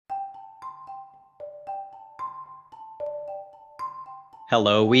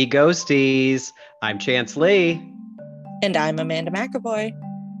Hello, we ghosties. I'm Chance Lee, And I'm Amanda McAvoy.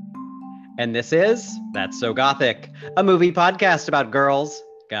 and this is That's So Gothic, a movie podcast about girls,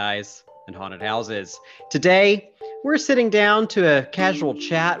 guys, and haunted houses. Today, we're sitting down to a casual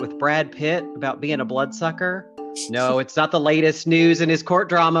chat with Brad Pitt about being a bloodsucker. No, it's not the latest news in his court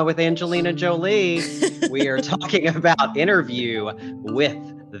drama with Angelina Jolie. We are talking about Interview with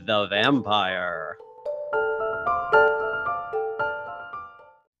the Vampire.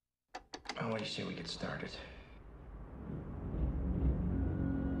 What do you say we get started?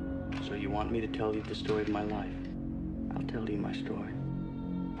 So you want me to tell you the story of my life? I'll tell you my story.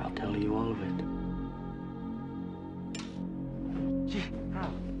 I'll tell you all of it. Gee, how?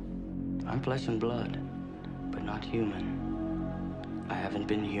 I'm flesh and blood, but not human. I haven't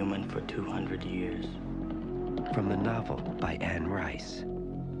been human for 200 years. From the novel by Anne Rice.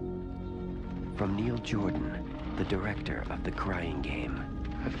 From Neil Jordan, the director of The Crying Game.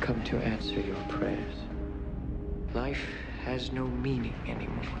 I've come to answer your prayers. Life has no meaning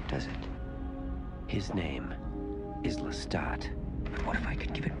anymore, does it? His name is Lestat. But what if I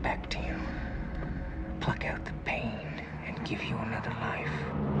could give it back to you? Pluck out the pain and give you another life.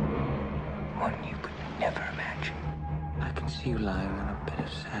 One you could never imagine. I can see you lying on a bed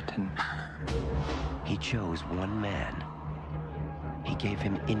of satin. He chose one man. He gave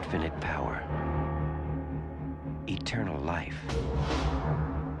him infinite power. Eternal life.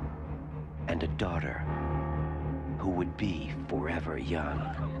 And a daughter who would be forever young.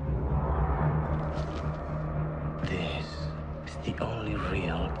 This is the only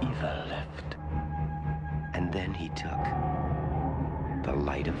real evil left. And then he took the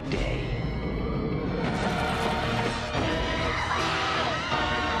light of day.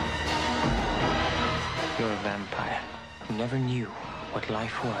 You're a vampire who never knew what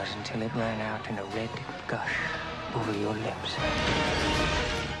life was until it ran out in a red gush over your lips.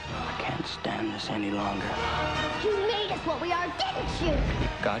 I can't stand this any longer. You made us what we are, didn't you?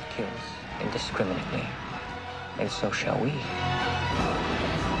 God kills indiscriminately, and so shall we.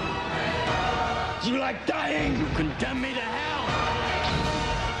 You like dying? You condemn me to hell!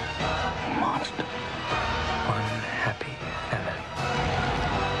 Monster. One happy family.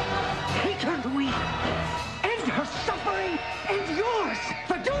 Take her, Louis. End her suffering and yours.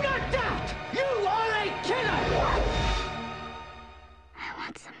 For do not doubt, you are a killer. I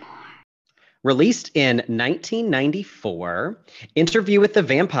want some more. Released in 1994, Interview with the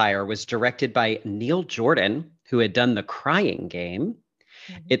Vampire was directed by Neil Jordan, who had done The Crying Game.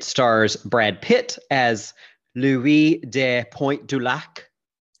 Mm-hmm. It stars Brad Pitt as Louis de Pointe du Lac,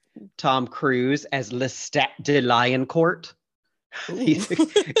 Tom Cruise as Lestat de Lioncourt,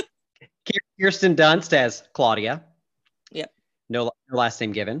 Kirsten Dunst as Claudia. Yep. No last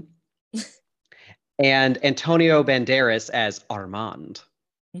name given. And Antonio Banderas as Armand.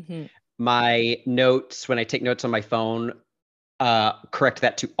 Mm-hmm. My notes, when I take notes on my phone, correct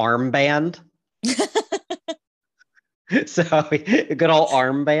that to armband. So a good old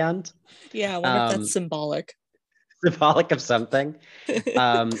armband. Yeah, I wonder if that's symbolic. Symbolic of something.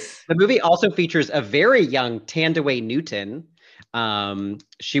 The movie also features a very young Thandiwe Newton.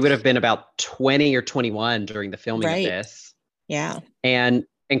 She would have been about 20 or 21 during the filming of this. Yeah. And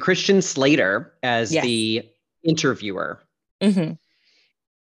Christian Slater as the interviewer. Mm-hmm.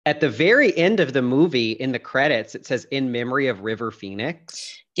 At the very end of the movie, in the credits, it says "In Memory of River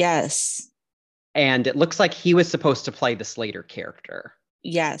Phoenix." Yes. And it looks like he was supposed to play the Slater character.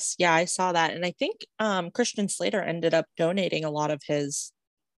 Yes. Yeah, I saw that. And I think Christian Slater ended up donating a lot of his,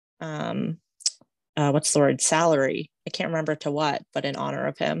 what's the word, salary. I can't remember to what, but in honor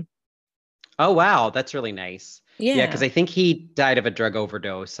of him. Oh, wow. That's really nice. Yeah. Because I think he died of a drug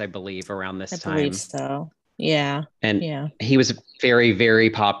overdose, I believe, around this time. I believe so. Yeah. And he was very, very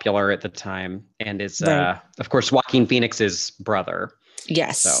popular at the time and is, of course, Joaquin Phoenix's brother.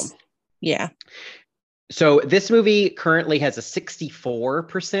 Yes. So, yeah. So this movie currently has a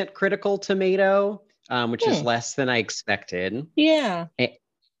 64% critical tomato, which is less than I expected. Yeah.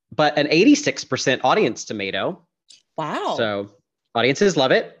 But an 86% audience tomato. Wow. So audiences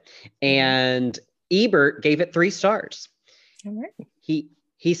love it. And Ebert gave it 3 stars. All right.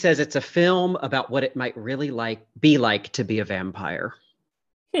 He says it's a film about what it might really be like to be a vampire.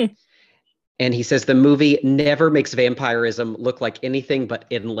 And he says the movie never makes vampirism look like anything but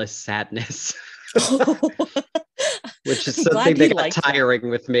endless sadness. Which is something that got tiring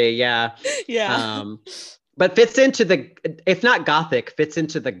with me. Yeah. Yeah. But fits into if not gothic, fits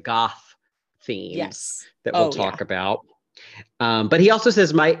into the goth themes that we'll talk about. But he also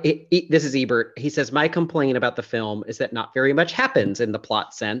says, this is Ebert. He says, my complaint about the film is that not very much happens in the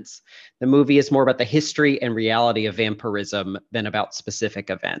plot sense. The movie is more about the history and reality of vampirism than about specific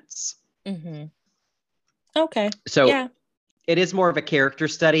events. Mm-hmm. Okay. So yeah. it is more of a character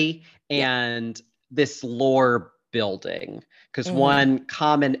study and this lore building. Because one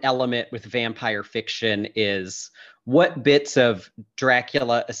common element with vampire fiction is what bits of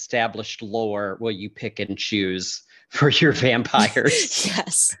Dracula established lore will you pick and choose for your vampires?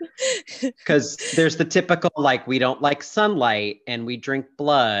 Yes. Because there's the typical, like, we don't like sunlight and we drink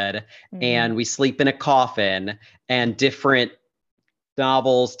blood and we sleep in a coffin, and different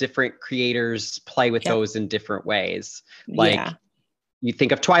novels, different creators play with those in different ways. Like you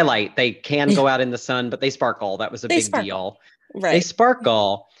think of Twilight, they can go out in the sun, but they sparkle. That was a big deal. Right. They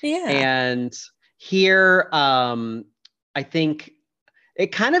sparkle. Yeah. And here, I think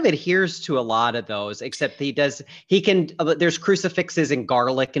it kind of adheres to a lot of those, except there's crucifixes and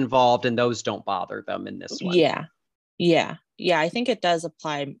garlic involved, and those don't bother them in this one. Yeah. Yeah. Yeah. I think it does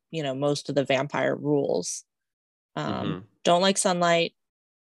apply, most of the vampire rules. Don't like sunlight.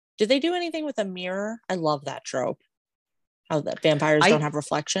 Did they do anything with a mirror? I love that trope. How that vampires don't have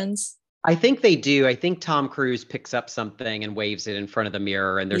reflections. I think they do. I think Tom Cruise picks up something and waves it in front of the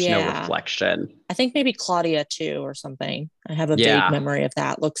mirror, and there's no reflection. I think maybe Claudia too, or something. I have a vague memory of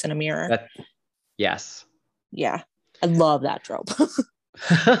that. Looks in a mirror. Yes. Yeah. I love that trope.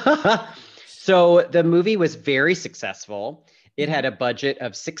 So the movie was very successful. It had a budget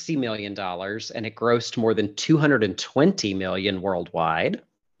of $60 million and it grossed more than $220 million worldwide.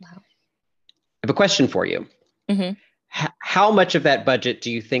 Wow. I have a question for you. How much of that budget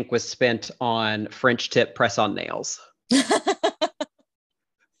do you think was spent on French tip press-on nails? I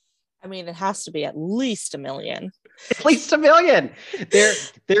mean, it has to be at least $1 million. At least $1 million.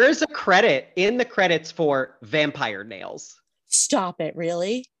 There is a credit in the credits for vampire nails. Stop it,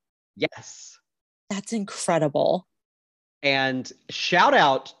 really? Yes. That's incredible. And shout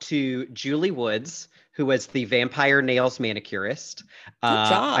out to Julie Woods, who was the vampire nails manicurist. Good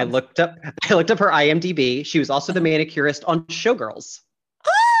job. I looked up her IMDb. She was also the manicurist on Showgirls.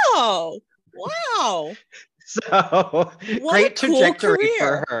 Oh, wow. So what great cool trajectory career.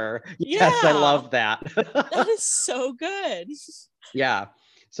 for her. Yes, I love that. That is so good. Yeah.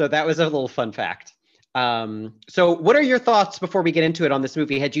 So that was a little fun fact. So what are your thoughts before we get into it on this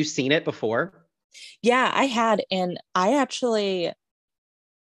movie? Had you seen it before? Yeah, I had. And I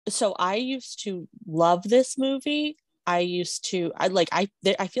used to love this movie. I feel like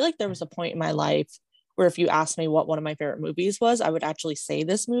there was a point in my life where if you asked me what one of my favorite movies was, I would actually say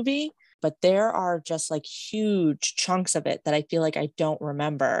this movie. But there are just like huge chunks of it that I feel like I don't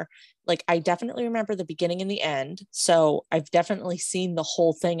remember. Like I definitely remember the beginning and the end. So I've definitely seen the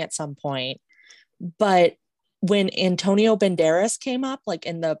whole thing at some point. But when Antonio Banderas came up, like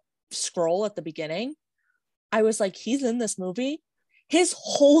in the scroll at the beginning, I was like, he's in this movie. His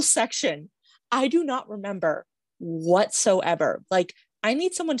whole section, I do not remember whatsoever. Like, I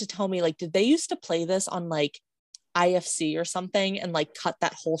need someone to tell me, like, did they used to play this on like IFC or something and like cut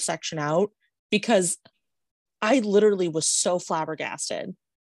that whole section out? Because I literally was so flabbergasted.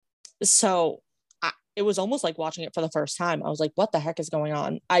 So it was almost like watching it for the first time. I was like, what the heck is going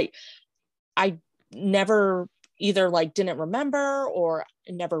on? I never either like didn't remember or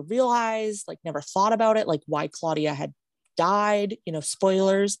never realized, like never thought about it, like why Claudia had died,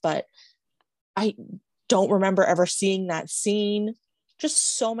 spoilers, but I don't remember ever seeing that scene.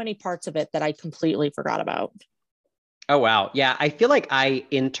 Just so many parts of it that I completely forgot about. Oh, wow. Yeah, I feel like I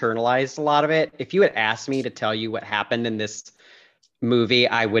internalized a lot of it. If you had asked me to tell you what happened in this movie,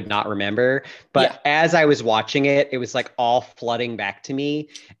 I would not remember. But as I was watching it, it was like all flooding back to me.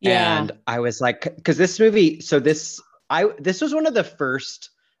 Yeah. And I was like, because this movie, this was one of the first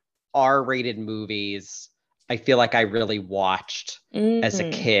R-rated movies I feel like I really watched as a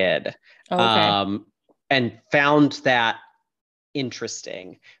kid. Okay. And found that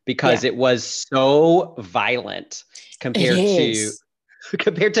interesting because it was so violent compared to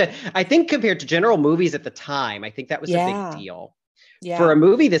general movies at the time. I think that was a big deal. Yeah. For a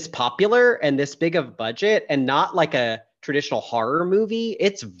movie this popular and this big of budget and not like a traditional horror movie,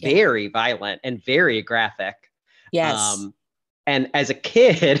 it's very violent and very graphic. Yes. And as a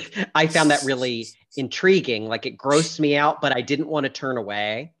kid, I found that really intriguing. Like it grossed me out, but I didn't want to turn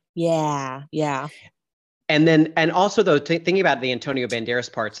away. Yeah. Yeah. And also though, thinking about the Antonio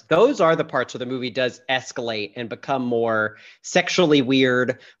Banderas parts, those are the parts where the movie does escalate and become more sexually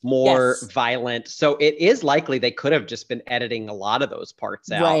weird, more violent. So it is likely they could have just been editing a lot of those parts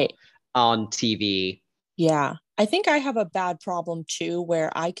out on TV. Yeah. I think I have a bad problem too,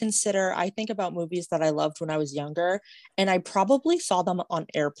 where I think about movies that I loved when I was younger, and I probably saw them on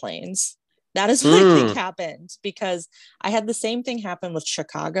airplanes. That is what I think happened, because I had the same thing happen with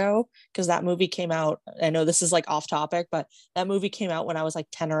Chicago, because that movie came out. I know this is like off topic, but that movie came out when I was like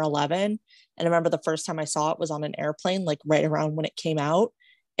 10 or 11. And I remember the first time I saw it was on an airplane, like right around when it came out.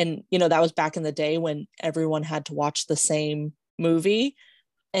 And, that was back in the day when everyone had to watch the same movie.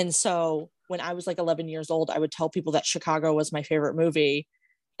 And so when I was like 11 years old, I would tell people that Chicago was my favorite movie,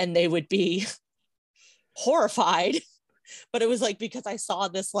 and they would be horrified. But it was like because I saw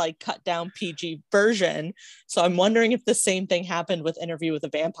this like cut down PG version. So I'm wondering if the same thing happened with Interview with a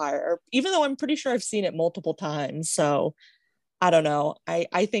Vampire, even though I'm pretty sure I've seen it multiple times. So I don't know.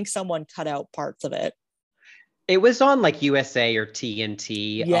 I think someone cut out parts of it. It was on like USA or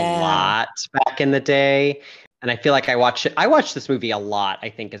TNT Yeah. a lot back in the day. And I feel like I watched this movie a lot, I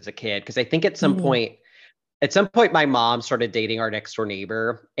think, as a kid, because I think at some point, my mom started dating our next door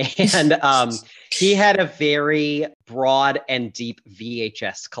neighbor, and he had a very broad and deep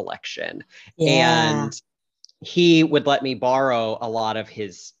VHS collection. Yeah. And he would let me borrow a lot of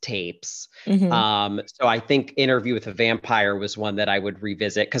his tapes. So I think Interview with a Vampire was one that I would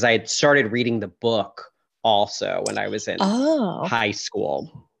revisit, because I had started reading the book also when I was in high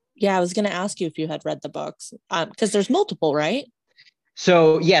school. Yeah, I was going to ask you if you had read the books, because there's multiple, right?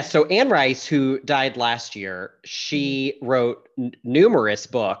 So Anne Rice, who died last year, she wrote numerous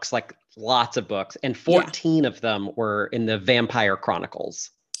books, like lots of books, and 14 of them were in the Vampire Chronicles.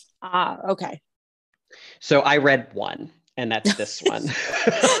 Okay. So I read one, and that's this one.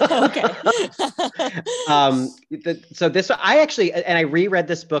 Okay. So this, I reread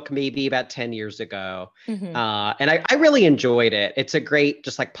this book maybe about 10 years ago, and I really enjoyed it. It's a great,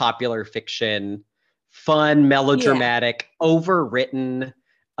 just like popular fiction, fun, melodramatic, overwritten,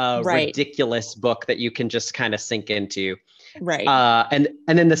 ridiculous book that you can just kind of sink into. Right. And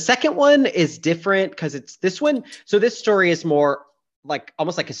then the second one is different, because it's this one. So this story is more like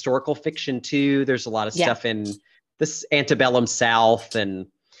almost like historical fiction too. There's a lot of stuff in this antebellum South and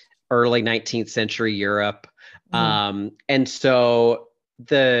early 19th century Europe. And so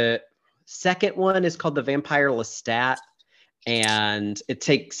the second one is called The Vampire Lestat, and it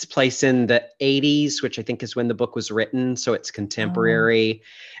takes place in the 80s, which I think is when the book was written. So it's contemporary,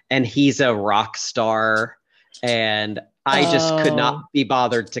 and he's a rock star, and I just could not be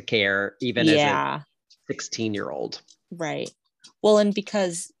bothered to care, even as a 16-year-old. Right. Well, and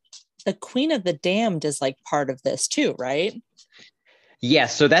because the Queen of the Damned is like part of this too, right? Yeah.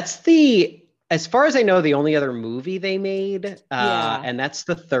 So that's as far as I know, the only other movie they made, and that's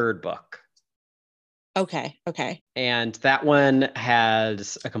the third book. Okay. And that one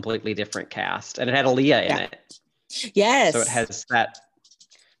has a completely different cast, and it had Aaliyah in it. Yes. So it has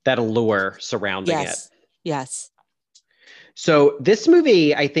that allure surrounding it. Yes. So this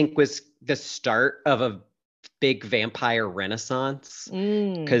movie, I think, was the start of a big vampire renaissance,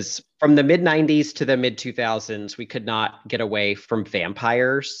 because from the mid-90s to the mid-2000s, we could not get away from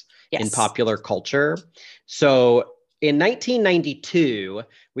vampires in popular culture. So in 1992,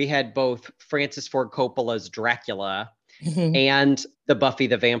 we had both Francis Ford Coppola's Dracula and the Buffy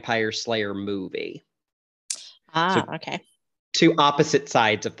the Vampire Slayer movie. Okay. Two opposite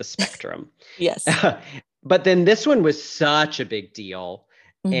sides of the spectrum. Yes. But then this one was such a big deal.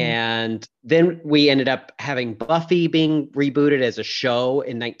 And then we ended up having Buffy being rebooted as a show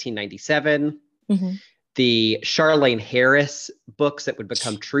in 1997. The Charlaine Harris books that would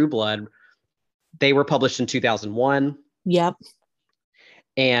become True Blood, they were published in 2001. Yep.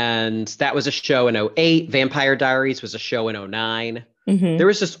 And that was a show in 2008. Vampire Diaries was a show in 2009. There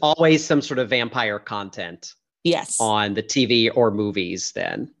was just always some sort of vampire content on the TV or movies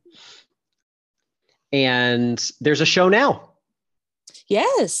then. And there's a show now.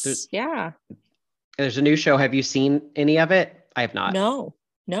 Yes. There's a new show. Have you seen any of it? I have not. No,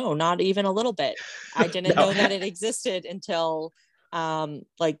 not even a little bit. I didn't know that it existed until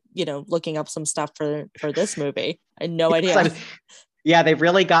looking up some stuff for this movie. I had no idea. Yeah, they've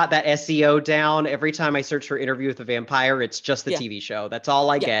really got that SEO down. Every time I search for Interview with a Vampire, it's just the TV show. That's all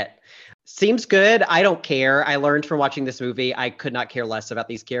I get. Seems good. I don't care. I learned from watching this movie, I could not care less about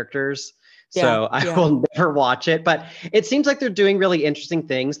these characters. So I will never watch it, but it seems like they're doing really interesting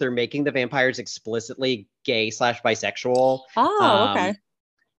things. They're making the vampires explicitly gay/bisexual. Okay.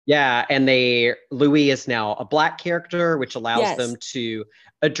 Yeah. And Louis is now a Black character, which allows them to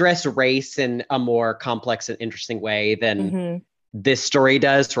address race in a more complex and interesting way than this story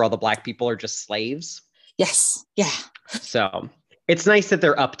does, where all the Black people are just slaves. Yes. Yeah. So it's nice that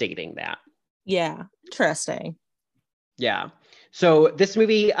they're updating that. Yeah. Interesting. Yeah. So this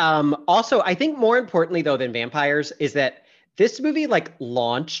movie, also, I think more importantly though than vampires, is that this movie like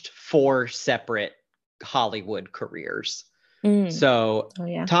launched 4 separate Hollywood careers. Mm. So Oh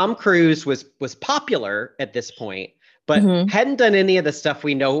yeah. Tom Cruise was popular at this point, but Mhm. hadn't done any of the stuff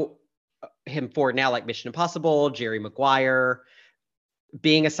we know him for now, like Mission Impossible, Jerry Maguire,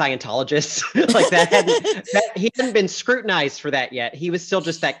 being a Scientologist. Like he hadn't been scrutinized for that yet. He was still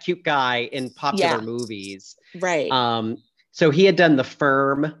just that cute guy in popular Yeah. movies. Right. So he had done The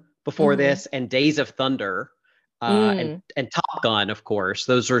Firm before Mhm. this and Days of Thunder, and Top Gun, of course.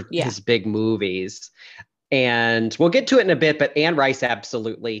 Those were Yeah. his big movies. And we'll get to it in a bit, but Anne Rice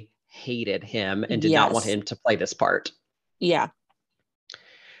absolutely hated him and did not want Yes. him to play this part. Yeah.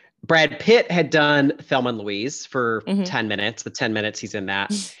 Brad Pitt had done Thelma and Louise for Mhm. 10 minutes, the 10 minutes he's in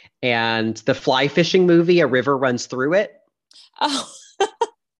that. And the fly fishing movie, A River Runs Through It. Oh,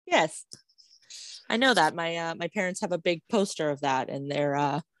 yes. I know that. My parents have a big poster of that in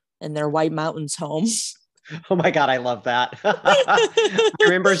their White Mountains home. Oh my God, I love that. I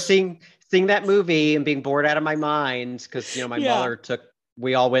remember seeing that movie and being bored out of my mind because, my Yeah. mother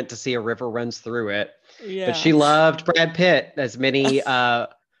we all went to see A River Runs Through It. Yeah. But she loved Brad Pitt, as many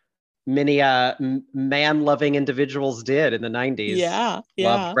man-loving individuals did in the 90s. Yeah.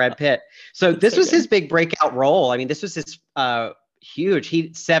 Loved Brad Pitt. So That's this so was good. his big breakout role. I mean, this was his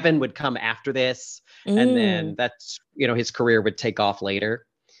huge. Seven would come after this, and then that's his career would take off later.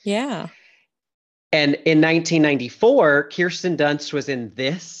 Yeah. And in 1994, Kirsten Dunst was in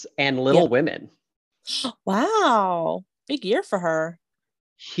this and Little Women. Wow. Big year for her.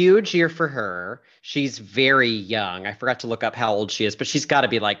 Huge year for her. She's very young. I forgot to look up how old she is, but she's got to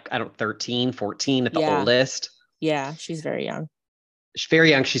be like, 13, 14 at the oldest. Yeah, she's very young. She's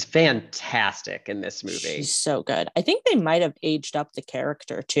very young. She's fantastic in this movie. She's so good. I think they might have aged up the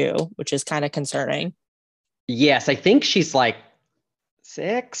character too, which is kind of concerning. Yes, I think she's like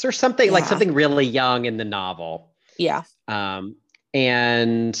 6 or something, like Yeah. something really young in the novel. Yeah.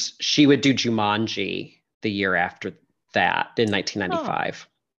 And she would do Jumanji the year after that in 1995.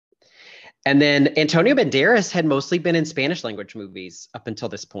 And then Antonio Banderas had mostly been in Spanish language movies up until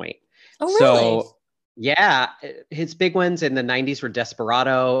this point. Oh, really? So, yeah, his big ones in the 90s were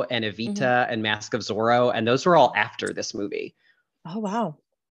Desperado and Evita and Mask of Zorro. And those were all after this movie. Oh, wow.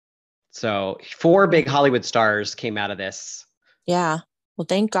 So 4 big Hollywood stars came out of this. Yeah. Well,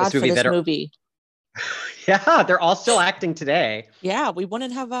 thank God for this movie. Yeah, they're all still acting today. Yeah, we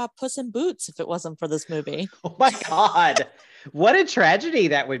wouldn't have Puss in Boots if it wasn't for this movie. Oh my God. What a tragedy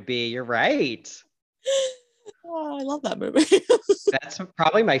that would be. You're right. Oh, I love that movie. That's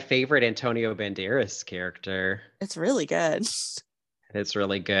probably my favorite Antonio Banderas character. It's really good. It's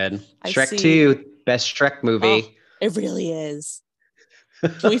really good. I Shrek see. 2, best Shrek movie. Oh, it really is.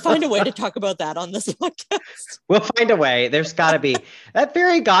 Can we find a way to talk about that on this podcast? We'll find a way. There's got to be. That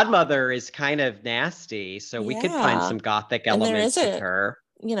fairy godmother is kind of nasty, so we could find Yeah. some gothic And there elements is with her.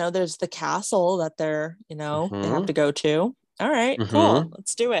 There's the castle that they're, they Mhm. have to go to. All right, Mhm. cool.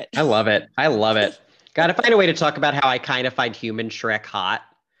 Let's do it. I love it. I love it. Got to find a way to talk about how I kind of find human Shrek hot.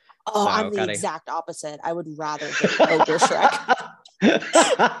 Oh, So, I'm the gotta- exact opposite. I would rather get Ogre Shrek.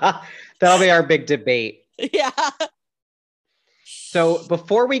 That'll be our big debate. Yeah. So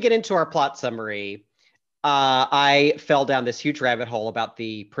before we get into our plot summary, I fell down this huge rabbit hole about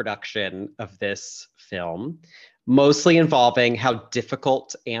the production of this film, mostly involving how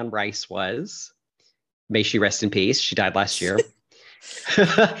difficult Anne Rice was. May she rest in peace. She died last year.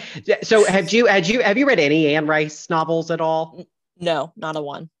 So have you read any Anne Rice novels at all? No, not a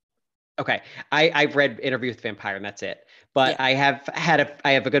one. Okay. I've read Interview with the Vampire and that's it. But Yeah.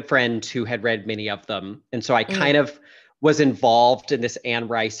 I have a good friend who had read many of them. And so I kind of was involved in this Anne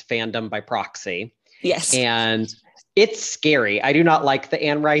Rice fandom by proxy. Yes. And it's scary. I do not like the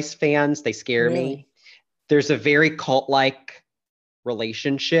Anne Rice fans. They scare me. Really? There's a very cult-like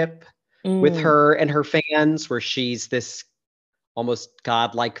relationship with her and her fans where she's this almost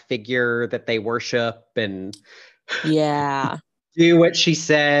godlike figure that they worship and Yeah. do what she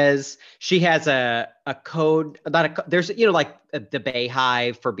says. She has a code, there's, like the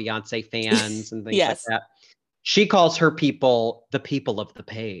Bayhive for Beyonce fans and things Yes. like that. She calls her people the people of the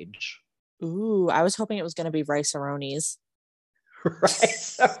page. Ooh, I was hoping it was going to be Rice-A-Ronies.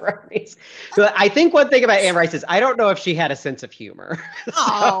 Right. So I think one thing about Anne Rice is I don't know if she had a sense of humor.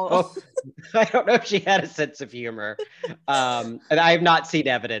 Oh. I don't know if she had a sense of humor. And I have not seen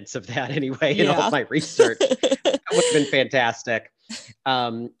evidence of that anyway in all my research. That would have been fantastic.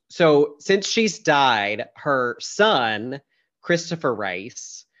 So since she's died, her son, Christopher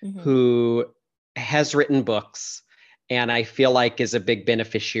Rice, who has written books and I feel like is a big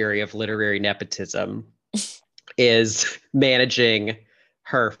beneficiary of literary nepotism, is managing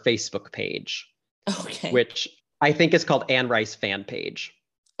her Facebook page, Okay. which I think is called Anne Rice Fan Page.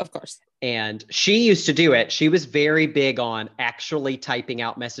 Of course. And she used to do it. She was very big on actually typing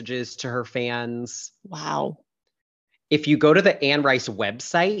out messages to her fans. Wow. If you go to the Anne Rice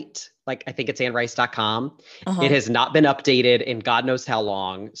website, like I think it's annerice.com, Uh-huh. it has not been updated in God knows how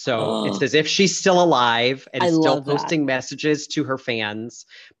long. So it's Oh. as if she's still alive and I is still love that. posting messages to her fans,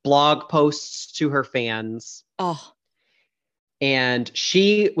 blog posts to her fans. Oh, And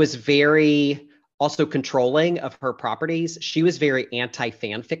she was very also controlling of her properties. She was very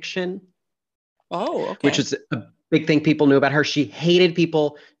anti-fan fiction, okay. which is a big thing people knew about her. She hated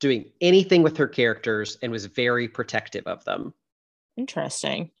people doing anything with her characters and was very protective of them.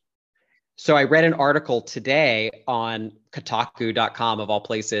 Interesting. So I read an article today on Kotaku.com of all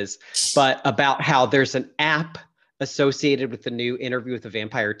places, but about how there's an app associated with the new Interview with the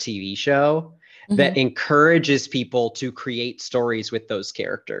Vampire TV show that encourages people to create stories with those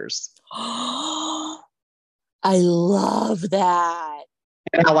characters. I love that.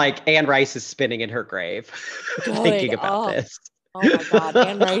 And how like Anne Rice is spinning in her grave thinking about this. Oh my God.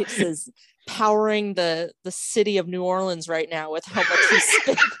 Anne Rice is powering the city of New Orleans right now with how much she's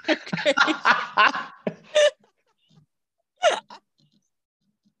spinning her grave.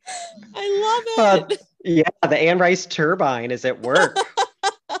 I love it. Yeah, the Anne Rice turbine is at work.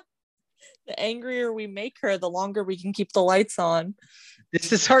 The angrier we make her, the longer we can keep the lights on.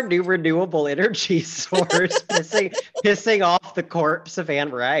 This is our new renewable energy source, pissing off the corpse of Anne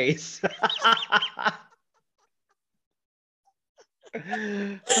Rice.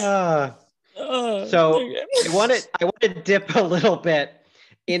 So I want to dip a little bit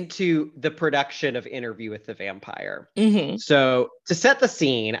into the production of Interview with the Vampire. So to set the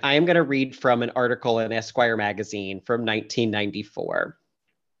scene, I am going to read from an article in Esquire magazine from 1994.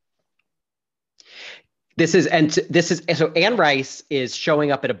 So Anne Rice is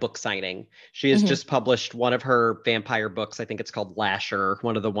showing up at a book signing. She has just published one of her vampire books. I think it's called Lasher,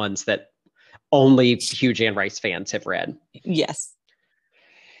 one of the ones that only huge Anne Rice fans have read. Yes.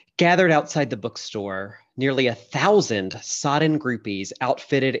 Gathered outside the bookstore, nearly 1,000 sodden groupies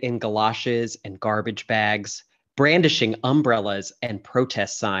outfitted in galoshes and garbage bags, brandishing umbrellas and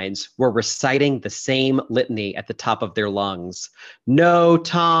protest signs, were reciting the same litany at the top of their lungs. No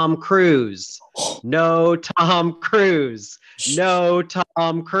Tom Cruise! No Tom Cruise! No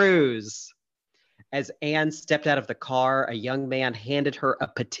Tom Cruise! As Anne stepped out of the car, a young man handed her a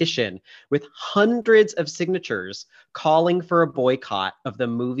petition with hundreds of signatures calling for a boycott of the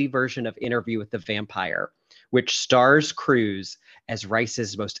movie version of Interview with the Vampire, which stars Cruise as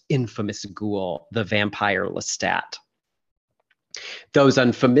Rice's most infamous ghoul, the vampire Lestat. Those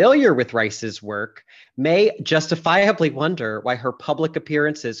unfamiliar with Rice's work may justifiably wonder why her public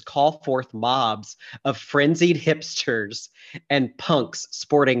appearances call forth mobs of frenzied hipsters and punks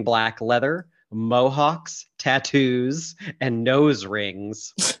sporting black leather, mohawks, tattoos, and nose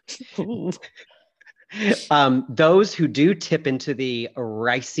rings. Those who do tip into the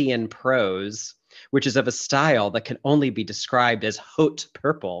Ricean prose, which is of a style that can only be described as haute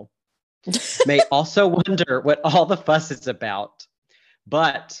purple, may also wonder what all the fuss is about.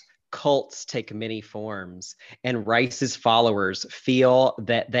 But cults take many forms, and Rice's followers feel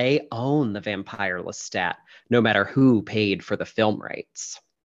that they own the vampire Lestat, no matter who paid for the film rights.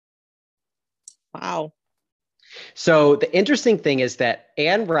 Wow. So the interesting thing is that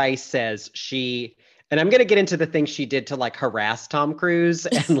Anne Rice says and I'm going to get into the things she did to like harass Tom Cruise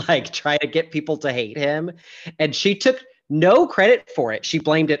and like try to get people to hate him. And she took no credit for it. She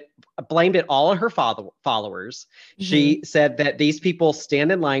blamed it all on her followers. She said that these people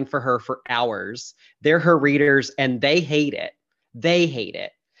stand in line for her for hours. They're her readers and they hate it. They hate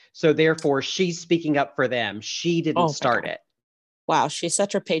it. So therefore she's speaking up for them. She didn't start it. Wow. She's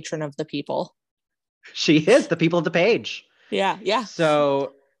such a patron of the people. She is the people of the page. Yeah. Yeah.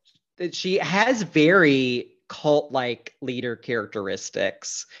 So she has very cult-like leader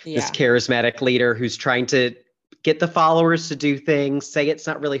characteristics. Yeah. This charismatic leader who's trying to get the followers to do things, say it's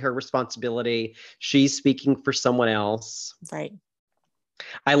not really her responsibility. She's speaking for someone else. Right.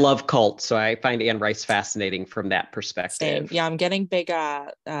 I love cults, so I find Anne Rice fascinating from that perspective. Same. Yeah, I'm getting big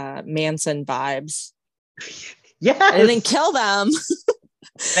Manson vibes. Yes. I didn't kill them.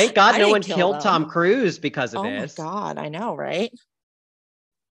 Thank God no one killed them. Tom Cruise because of this. Oh my God, I know, right?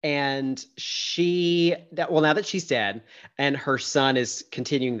 And now that she's dead and her son is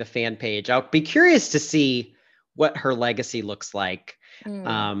continuing the fan page, I'll be curious to see what her legacy looks like.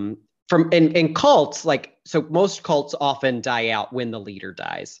 from in cults, like, so most cults often die out when the leader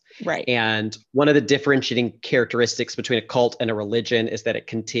dies. Right. And one of the differentiating characteristics between a cult and a religion is that it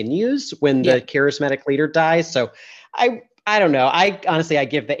continues when the charismatic leader dies. So I don't know. I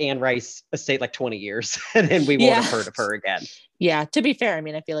give the Anne Rice estate like 20 years and then we won't have heard of her again. Yeah. To be fair, I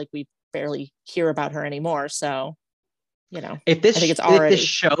mean, I feel like we barely hear about her anymore. So, you know, if this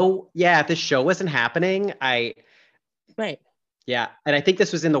show wasn't happening, right. Yeah. And I think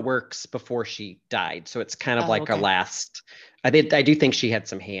this was in the works before she died. So it's kind of like okay. our last, I do think she had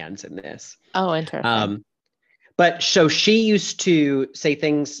some hands in this. Oh, interesting. But so she used to say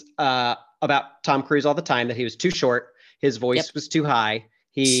things about Tom Cruise all the time, that he was too short. His voice was too high.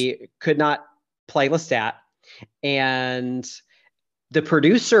 He could not play Lestat. And the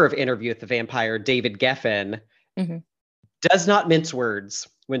producer of Interview with the Vampire, David Geffen, does not mince words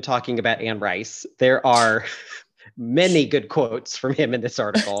when talking about Anne Rice. There are many good quotes from him in this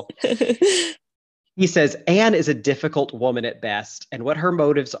article. He says, Anne is a difficult woman at best, and what her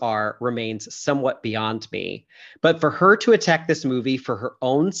motives are remains somewhat beyond me. But for her to attack this movie for her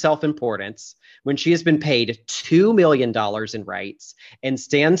own self-importance, when she has been paid $2 million in rights and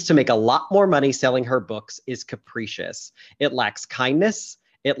stands to make a lot more money selling her books, is capricious. It lacks kindness,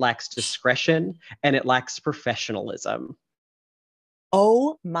 it lacks discretion, and it lacks professionalism.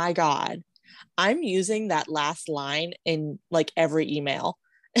 Oh my God. I'm using that last line in like every email.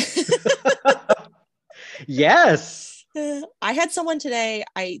 Yes. I had someone today,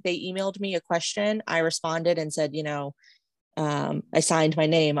 they emailed me a question. I responded and said, I signed my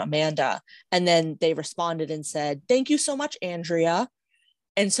name, Amanda. And then they responded and said, thank you so much, Andrea.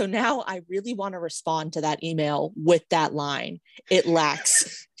 And so now I really want to respond to that email with that line. It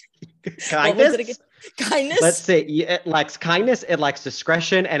lacks kindness. Kindness. Let's say it lacks kindness, it lacks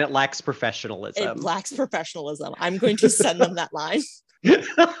discretion, and it lacks professionalism. It lacks professionalism. I'm going to send them that line.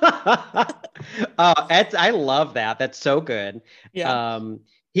 I love that. That's so good. Yeah.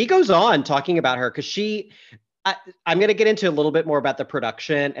 He goes on talking about her because I'm going to get into a little bit more about the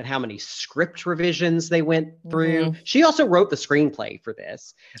production and how many script revisions they went through. She also wrote the screenplay for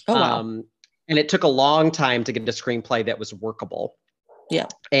this. Oh, wow. And it took a long time to get a screenplay that was workable. Yeah.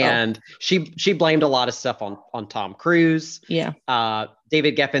 And she blamed a lot of stuff on Tom Cruise. Yeah.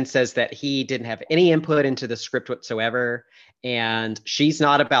 David Geffen says that he didn't have any input into the script whatsoever. And she's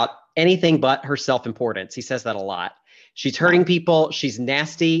not about anything but her self-importance. He says that a lot. She's hurting people. She's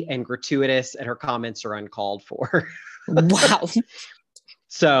nasty and gratuitous, and her comments are uncalled for. Wow.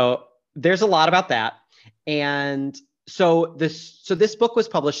 So there's a lot about that. And so this book was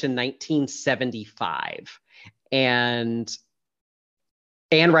published in 1975. And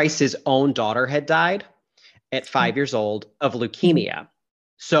Anne Rice's own daughter had died at 5 years old of leukemia.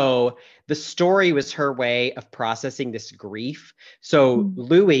 So the story was her way of processing this grief. So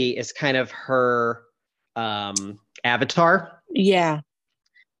Louis is kind of her avatar. Yeah.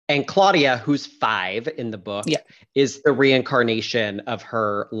 And Claudia, who's 5 in the book, is the reincarnation of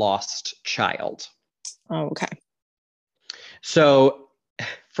her lost child. Oh, okay. So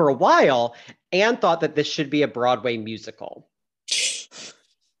for a while, Anne thought that this should be a Broadway musical.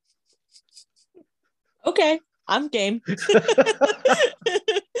 Okay, I'm game.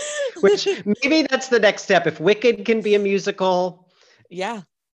 Which maybe that's the next step. If Wicked can be a musical,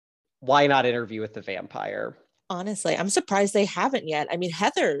 why not Interview with the Vampire? Honestly, I'm surprised they haven't yet. I mean,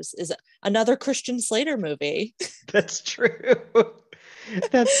 Heathers is another Christian Slater movie. That's true.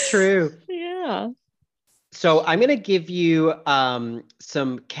 That's true. Yeah. So I'm going to give you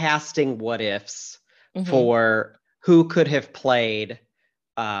some casting what ifs for who could have played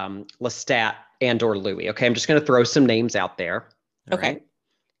Lestat and or Louis. Okay, I'm just going to throw some names out there. All right.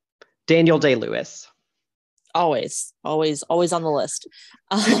 Daniel Day-Lewis. Always on the list.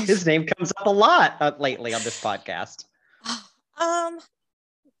 His name comes up a lot lately on this podcast. I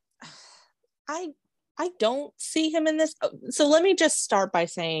don't see him in this. So let me just start by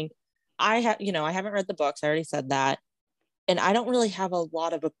saying I haven't read the books. I already said that. And I don't really have a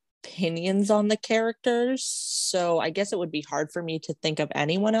lot of opinions on the characters. So I guess it would be hard for me to think of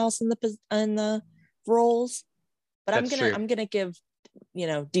anyone else in the roles. But I'm gonna give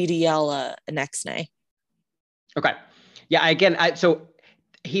DDL an X-nay. Okay. Yeah, again, so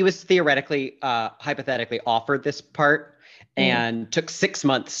he was theoretically, hypothetically offered this part and took 6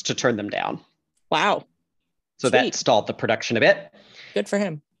 months to turn them down. Wow. So that stalled the production a bit. Good for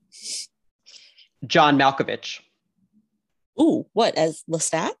him. John Malkovich. Ooh, what, as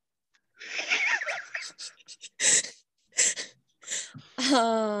Lestat?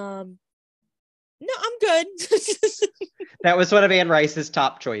 No, I'm good. That was one of Anne Rice's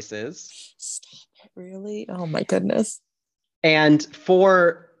top choices. Stop it, really? Oh my goodness. And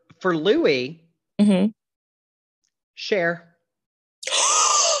for for Louis, Mhm. Cher.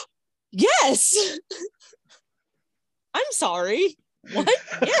 Yes. I'm sorry. What?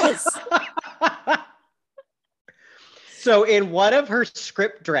 Yes. So in one of her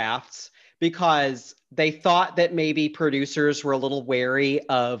script drafts, because they thought that maybe producers were a little wary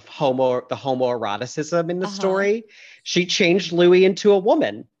of the homoeroticism in the Uh-huh. story, she changed Louis into a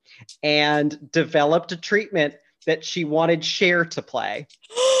woman and developed a treatment that she wanted Cher to play.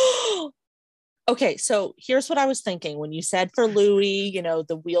 Okay, so here's what I was thinking when you said for Louis,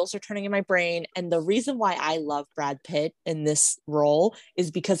 the wheels are turning in my brain. And the reason why I love Brad Pitt in this role is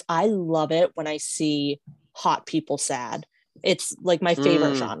because I love it when I see hot people sad. It's like my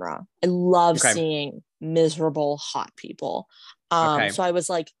favorite genre. I love Okay. seeing miserable hot people. Okay. So I was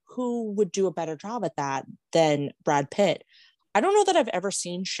like, who would do a better job at that than Brad Pitt? I don't know that I've ever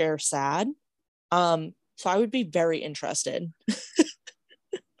seen Cher sad. So I would be very interested.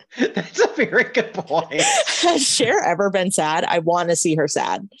 That's a very good point. Has Cher ever been sad? I want to see her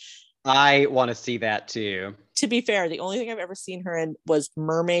sad. I want to see that too. To be fair, the only thing I've ever seen her in was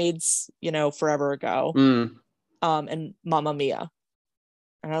Mermaids, forever ago, and Mamma Mia.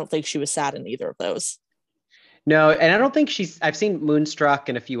 And I don't think she was sad in either of those. No, and I don't think I've seen Moonstruck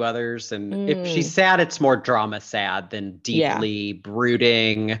and a few others, and if she's sad, it's more drama sad than deeply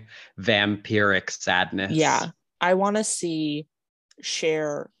brooding, vampiric sadness. Yeah. I want to see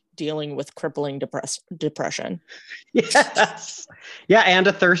Cher dealing with crippling depression. Yes. Yeah, and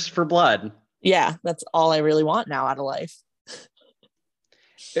a thirst for blood. Yeah, that's all I really want now out of life.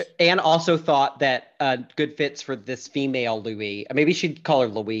 Anne also thought that good fits for this female Louis, maybe she'd call her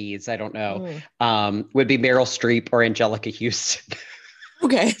Louise, I don't know, would be Meryl Streep or Angelica Houston.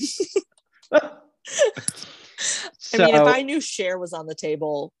 Okay. So, I mean, if I knew Cher was on the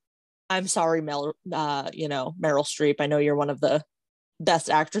table, I'm sorry, Meryl Streep. I know you're one of the best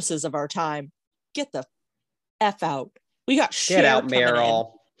actresses of our time. Get the F out. We got Cher. Get out,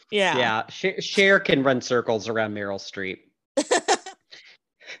 Meryl. In. Yeah. Cher can run circles around Meryl Streep.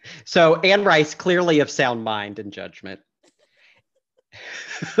 So Anne Rice, clearly of sound mind and judgment.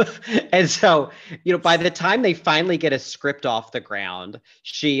 And so, by the time they finally get a script off the ground,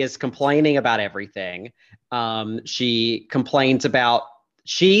 she is complaining about everything. She complains about,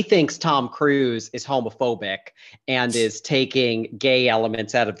 she thinks Tom Cruise is homophobic and is taking gay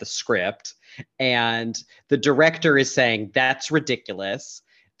elements out of the script. And the director is saying, that's ridiculous.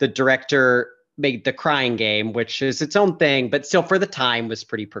 The director made The Crying Game, which is its own thing, but still for the time was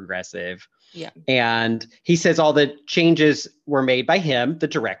pretty progressive. Yeah. And he says all the changes were made by him, the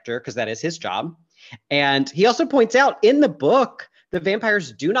director, because that is his job. And he also points out in the book, the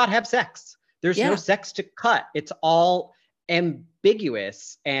vampires do not have sex. There's no sex to cut. It's all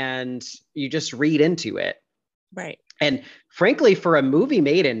ambiguous and you just read into it. Right. And frankly, for a movie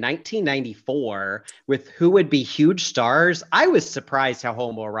made in 1994 with who would be huge stars, I was surprised how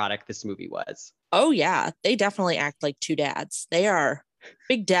homoerotic this movie was. Oh, yeah. They definitely act like two dads. They are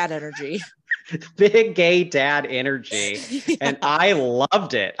big dad energy. Big gay dad energy. Yeah. And I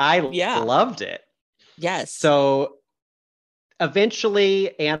loved it. Loved it. Yes. So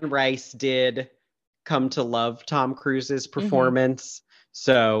eventually, Anne Rice did come to love Tom Cruise's performance.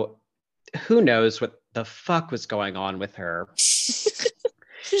 So who knows what the fuck was going on with her. She's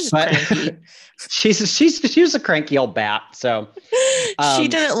cranky. she was a cranky old bat. So she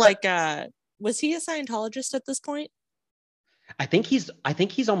didn't was he a Scientologist at this point? I think he's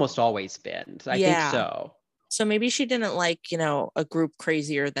almost always been. I think so. So maybe she didn't like, a group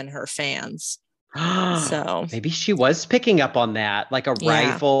crazier than her fans. So maybe she was picking up on that, like a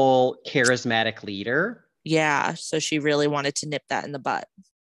rival charismatic leader. Yeah. So she really wanted to nip that in the butt.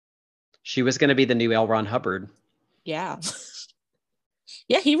 She was going to be the new L. Ron Hubbard. Yeah.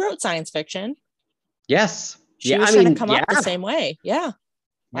 Yeah, he wrote science fiction. Yes. She was trying to come up the same way. Yeah.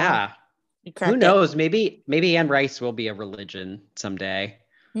 Wow. Yeah. Who knows? Maybe Anne Rice will be a religion someday.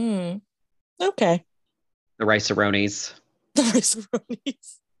 Okay. The Rice-A-Ronies. The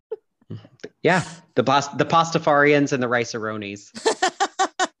Rice-A-Ronies. Yeah. The Pastafarians and the Rice-A-Ronies.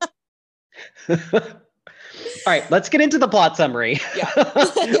 All right, let's get into the plot summary.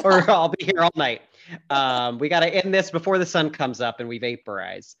 Yeah. Or I'll be here all night. We got to end this before the sun comes up and we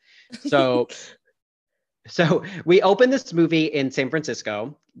vaporize. So we open this movie in San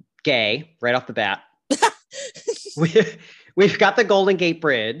Francisco, gay, right off the bat. We've got the Golden Gate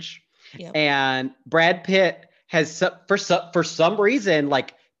Bridge, and Brad Pitt has, for some reason,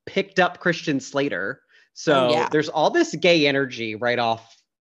 picked up Christian Slater. So there's all this gay energy right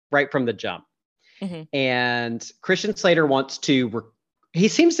from the jump. Mm-hmm. And Christian Slater wants to, he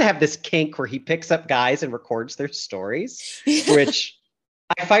seems to have this kink where he picks up guys and records their stories, which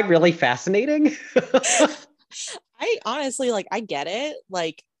I find really fascinating. I honestly like, I get it.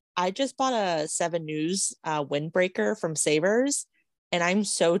 Like, I just bought a 7 News windbreaker from Savers, and I'm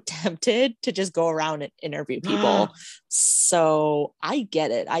so tempted to just go around and interview people. So I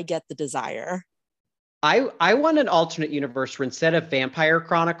get it. I get the desire. I want an alternate universe where instead of Vampire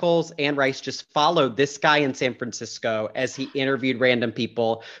Chronicles, Anne Rice just followed this guy in San Francisco as he interviewed random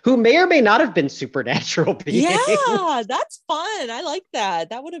people who may or may not have been supernatural beings. Yeah, that's fun. I like that.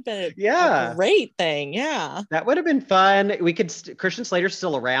 That would have been a great thing. Yeah. That would have been fun. We could, Christian Slater's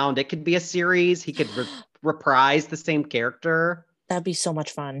still around. It could be a series. He could reprise the same character. That'd be so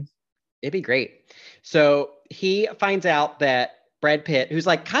much fun. It'd be great. So he finds out that Brad Pitt, who's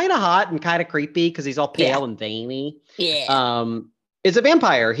like kind of hot and kind of creepy because he's all pale and veiny, is a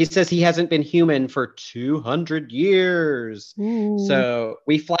vampire. He says he hasn't been human for 200 years. Ooh. So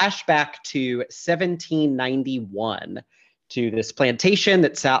we flash back to 1791 to this plantation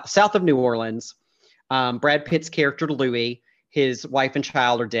that's south of New Orleans. Brad Pitt's character, Louis, his wife and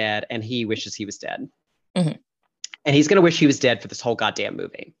child are dead, and he wishes he was dead. Mm-hmm. And he's going to wish he was dead for this whole goddamn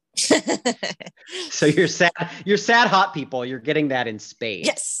movie. So you're sad hot people. You're getting that in spades.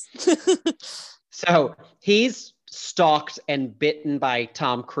 Yes. So he's stalked and bitten by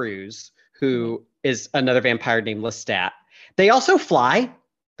Tom Cruise, who is another vampire named Lestat. They also fly.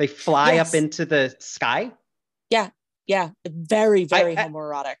 They fly up into the sky. Yeah. Yeah. Very, very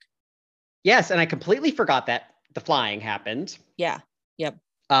homoerotic. Yes. And I completely forgot that the flying happened. Yeah. Yep.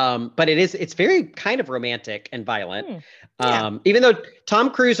 But it's very kind of romantic and violent. Even though Tom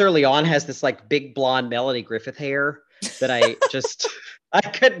Cruise early on has this like big blonde Melanie Griffith hair that I just, I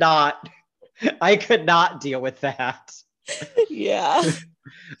could not deal with that. Yeah.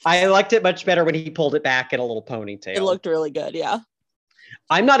 I liked it much better when he pulled it back in a little ponytail. It looked really good. Yeah.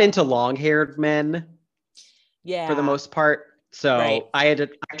 I'm not into long haired men. Yeah. For the most part. So I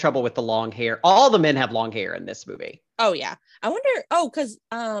had trouble with the long hair. All the men have long hair in this movie. Oh yeah. I wonder, because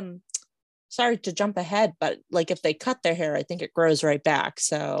sorry to jump ahead, but like if they cut their hair, I think it grows right back.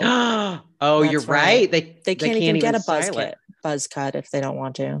 So you're right. They can't even get a buzz cut if they don't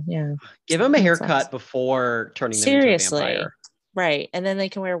want to. Yeah. Give them a haircut before turning them into a vampire. Right. And then they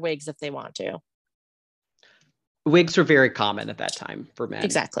can wear wigs if they want to. Wigs were very common at that time for men.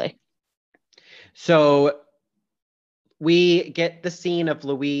 Exactly. So we get the scene of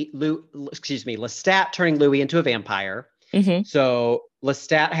Lestat turning Louis into a vampire. Mm-hmm. So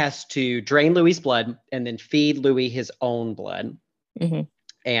Lestat has to drain Louis's blood and then feed Louis his own blood. Mm-hmm.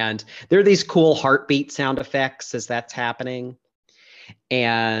 And there are these cool heartbeat sound effects as that's happening.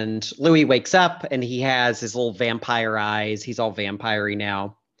 And Louis wakes up and he has his little vampire eyes. He's all vampire-y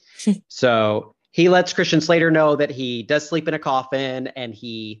now. So he lets Christian Slater know that he does sleep in a coffin and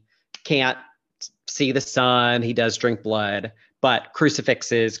he can't see the sun. He does drink blood, but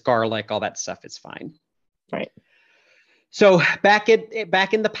crucifixes, garlic, all that stuff is fine. Right. So back in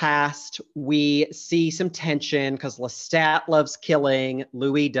the past, we see some tension because Lestat loves killing.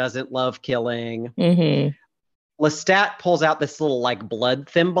 Louis doesn't love killing. Mm-hmm. Lestat pulls out this little like blood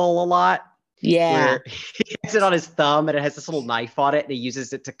thimble a lot. Yeah. Where he has it on his thumb and it has this little knife on it and he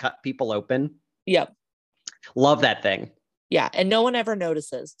uses it to cut people open. Yep. Love that thing. Yeah. And no one ever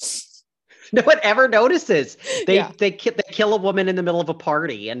notices. No one ever notices. They kill a woman in the middle of a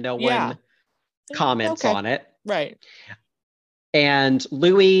party and no one comments on it. Right. And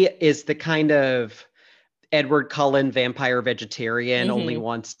Louis is the kind of Edward Cullen vampire vegetarian, only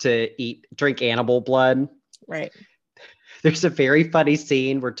wants to drink animal blood. Right. There's a very funny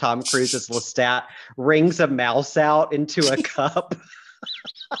scene where Tom Cruise's Lestat wrings a mouse out into a cup.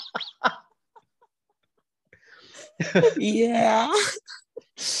 Yeah.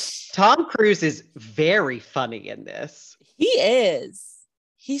 Tom Cruise is very funny in this. He is.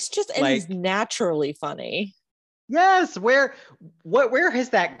 He's just, and he's naturally funny. Yes. Where has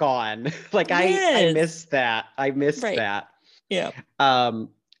that gone? Like, I missed that. I missed that. Yeah.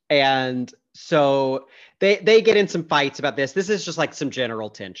 And so they get in some fights about this. This is just like some general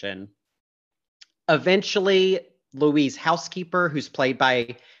tension. Eventually, Louise' housekeeper, who's played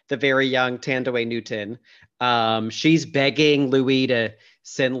by the very young Thandiwe Newton, she's begging Louis to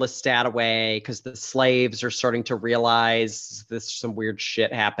send Lestat away because the slaves are starting to realize there's some weird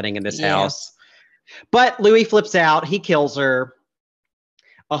shit happening in this house. But Louis flips out. He kills her.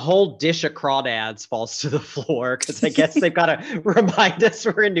 A whole dish of crawdads falls to the floor because I guess they've got to remind us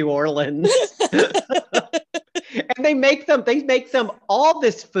we're in New Orleans. And they make them all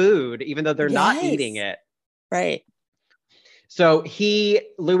this food, even though they're not eating it. Right. So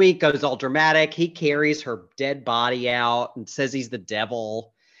Louis goes all dramatic. He carries her dead body out and says he's the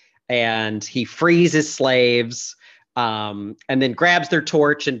devil. And he frees his slaves. and then grabs their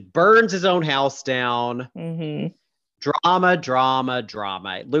torch and burns his own house down. Mm-hmm. Drama, drama,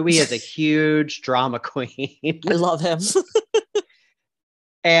 drama. Louis is a huge drama queen. I love him.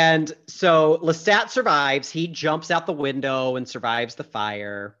 And so Lestat survives. He jumps out the window and survives the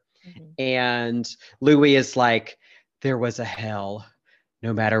fire. Mm-hmm. And Louis is like, there was a hell.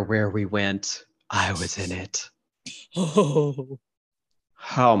 No matter where we went, I was in it. Oh.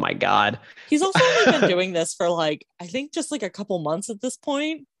 Oh my God. He's also only been doing this for like, I think just like a couple months at this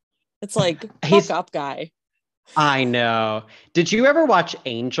point. It's like, fuck up, guy. I know. Did you ever watch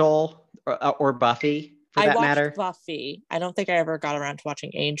Angel or Buffy for that matter? I watched Buffy. I don't think I ever got around to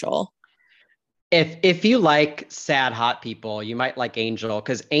watching Angel. If you like sad hot people, you might like Angel,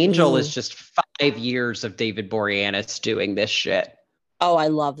 because Angel is just 5 years of David Boreanaz doing this shit. Oh, I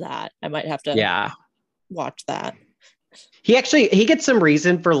love that. I might have to watch that. He gets some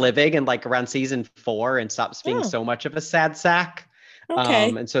reason for living in like around season 4 and stops being so much of a sad sack. Okay.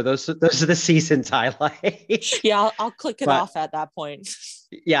 And so those are the seasons I like. Yeah, I'll click it off at that point.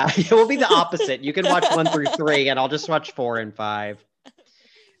 Yeah, it will be the opposite. You can watch 1 through 3 and I'll just watch 4 and 5.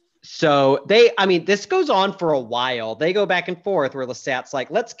 So this goes on for a while. They go back and forth where Lestat's like,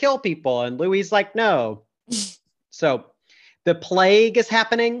 let's kill people. And Louis like, no. So the plague is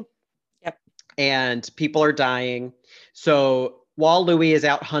happening. Yep. And people are dying. So while Louis is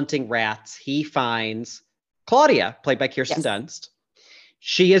out hunting rats, he finds Claudia, played by Kirsten Dunst.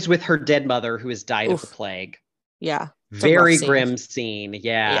 She is with her dead mother who has died of the plague. Yeah. Very grim scene.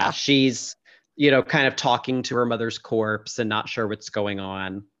 Yeah. She's, kind of talking to her mother's corpse and not sure what's going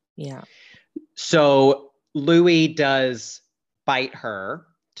on. Yeah. So Louis does bite her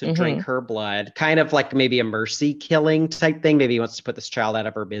to drink her blood, kind of like maybe a mercy killing type thing. Maybe he wants to put this child out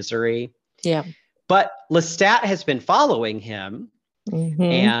of her misery. Yeah. But Lestat has been following him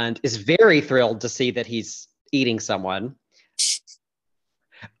and is very thrilled to see that he's eating someone.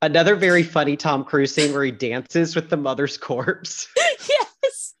 Another very funny Tom Cruise scene where he dances with the mother's corpse.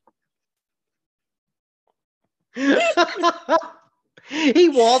 Yes. He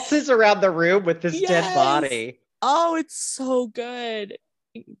waltzes around the room with this dead body. Oh, it's so good.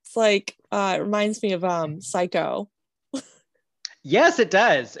 It's like it reminds me of Psycho. Yes, it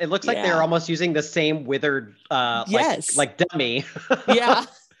does. It looks like they're almost using the same withered like dummy. Yeah.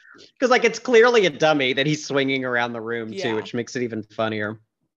 Because like it's clearly a dummy that he's swinging around the room too, which makes it even funnier.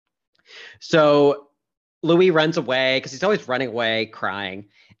 So Louis runs away because he's always running away, crying.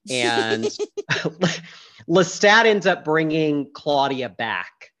 And Lestat ends up bringing Claudia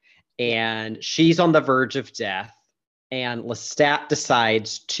back. And she's on the verge of death. And Lestat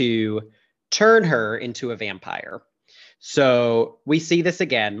decides to turn her into a vampire. So we see this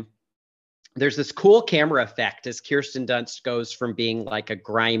again. There's this cool camera effect as Kirsten Dunst goes from being like a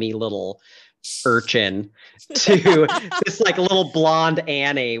grimy little urchin to this like little blonde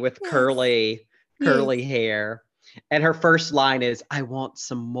Annie with curly hair. And her first line is, "I want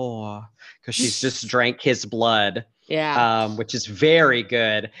some more," because she's just drank his blood. Yeah. Which is very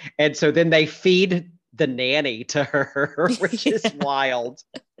good. And so then they feed the nanny to her, which is wild.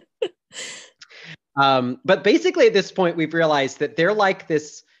 But basically at this point, we've realized that they're like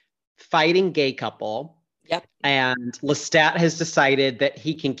this fighting gay couple. Yep. And Lestat has decided that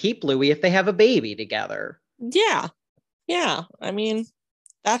he can keep Louis if they have a baby together. Yeah. Yeah. I mean,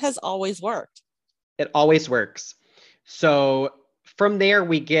 that has always worked. It always works. So from there,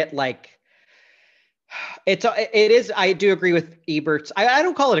 we get like, I do agree with Ebert's. I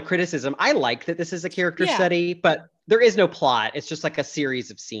don't call it a criticism. I like that this is a character study, but there is no plot. It's just like a series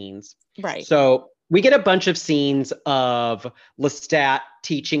of scenes. Right. So we get a bunch of scenes of Lestat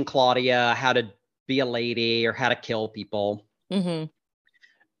teaching Claudia how to be a lady or how to kill people. Mm-hmm.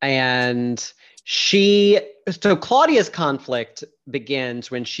 And so Claudia's conflict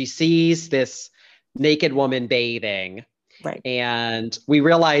begins when she sees this naked woman bathing. Right. And we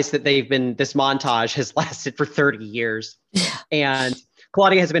realize that this montage has lasted for 30 years. Yeah. And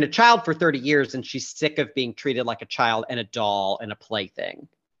Claudia has been a child for 30 years and she's sick of being treated like a child and a doll and a plaything.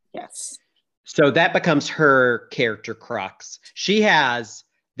 Yes. So that becomes her character crux. She has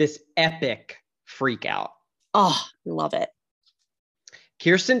this epic freak out. Oh, love it.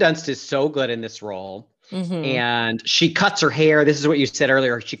 Kirsten Dunst is so good in this role. Mm-hmm. And she cuts her hair. This is what you said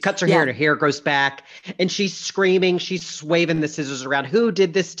earlier. She cuts her hair and her hair grows back. And she's screaming. She's waving the scissors around. Who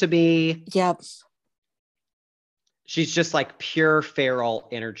did this to me? Yep. She's just like pure feral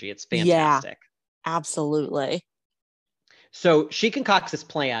energy. It's fantastic. Yeah, absolutely. So she concocts this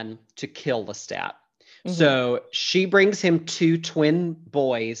plan to kill Lestat. So she brings him 2 twin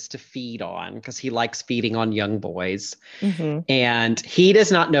boys to feed on because he likes feeding on young boys. And he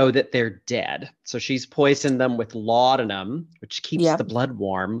does not know that they're dead. So she's poisoned them with laudanum, which keeps the blood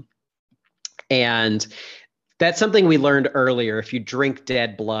warm. And that's something we learned earlier. If you drink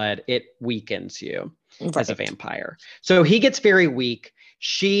dead blood, it weakens you as a vampire. So he gets very weak.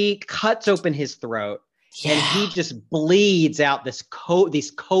 She cuts open his throat. And he just bleeds out this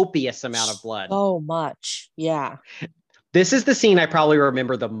copious amount of blood. So much. Yeah. This is the scene I probably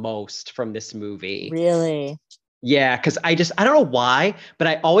remember the most from this movie. Really? Yeah, because I don't know why, but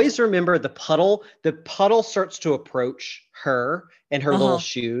I always remember the puddle. The puddle starts to approach her in her little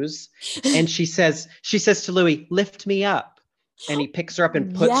shoes. And she says to Louis, "Lift me up." And he picks her up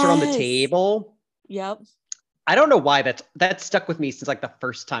and puts her on the table. Yep. I don't know why that stuck with me since like the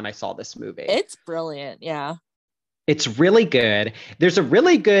first time I saw this movie. It's brilliant. Yeah. It's really good. There's a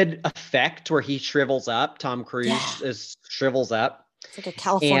really good effect where he shrivels up. Tom Cruise shrivels up. It's like a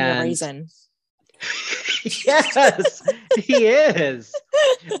California raisin. Yes, he is.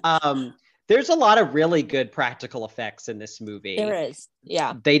 There's a lot of really good practical effects in this movie. There is.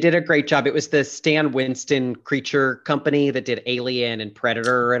 Yeah. They did a great job. It was the Stan Winston Creature Company that did Alien and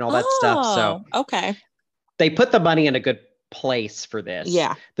Predator and all that stuff. So okay. They put the money in a good place for this.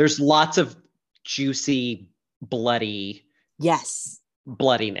 Yeah. There's lots of juicy, bloody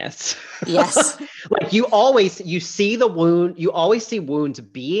bloodiness. Yes. Like you see the wound, you always see wounds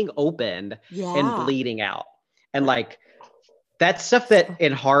being opened and bleeding out. And like that's stuff that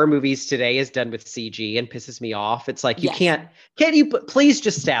in horror movies today is done with CG and pisses me off. It's like can't you please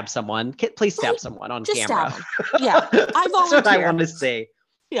just stab someone? Please stab someone on camera. Yeah. I volunteer. That's what I want to see.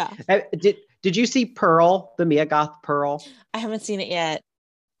 Yeah. Did you see Pearl, the Mia Goth Pearl? I haven't seen it yet.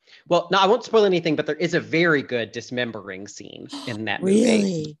 Well, no, I won't spoil anything, but there is a very good dismembering scene in that movie.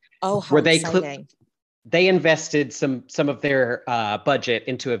 Really? Oh, how exciting. They invested some of their budget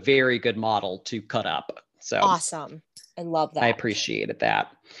into a very good model to cut up. So awesome. I love that. I appreciated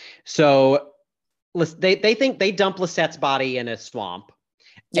that. So they think they dump Lesette's body in a swamp.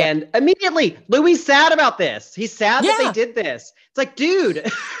 Yep. And immediately, Louis is sad about this. He's sad that they did this. It's like, dude,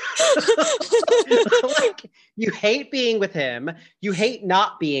 like, you hate being with him. You hate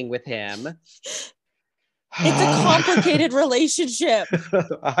not being with him. It's a complicated relationship.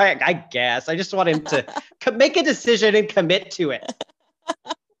 I guess. I just want him to make a decision and commit to it.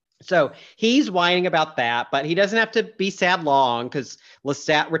 So he's whining about that, but he doesn't have to be sad long because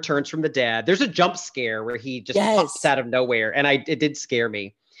Lestat returns from the dead. There's a jump scare where he just pops out of nowhere, and it did scare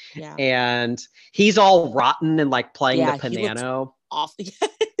me. Yeah. And he's all rotten and like playing the piano. Awful.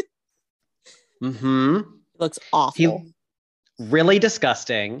 Looks awful. Really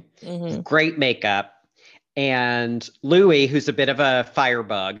disgusting. Great makeup. And Louis, who's a bit of a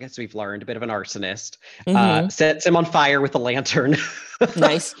firebug, as we've learned, a bit of an arsonist, sets him on fire with a lantern.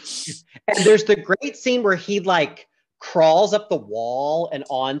 Nice. And there's the great scene where he like crawls up the wall and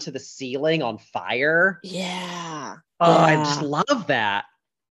onto the ceiling on fire. Yeah. Oh, I just love that.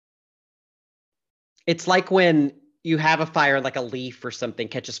 It's like when you have a fire, like a leaf or something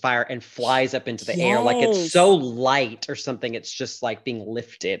catches fire and flies up into the air. Like it's so light or something. It's just like being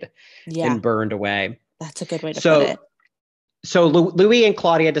lifted and burned away. That's a good way to put it. So Louis and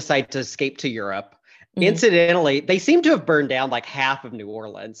Claudia decide to escape to Europe. Incidentally, they seem to have burned down like half of New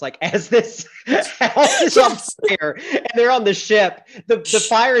Orleans. Like as this house is on fire and they're on the ship, the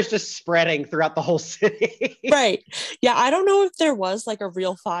fire is just spreading throughout the whole city. Right. Yeah, I don't know if there was like a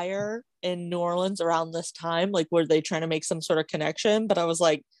real fire in New Orleans around this time. Like, were they trying to make some sort of connection? But I was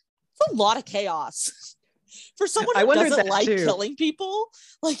like, it's a lot of chaos. For someone who doesn't like killing people,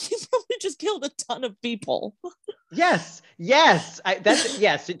 like he probably just killed a ton of people. Yes. Yes.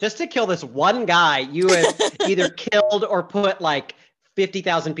 Just to kill this one guy, you have either killed or put like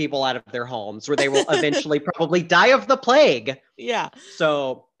 50,000 people out of their homes where they will eventually probably die of the plague. Yeah.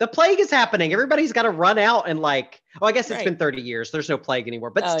 So the plague is happening. Everybody's got to run out and like, I guess it's been 30 years. There's no plague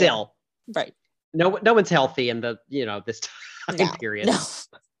anymore, but still. Yeah. Right. No one's healthy in the, this time period. No.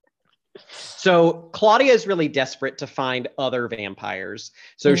 So Claudia is really desperate to find other vampires.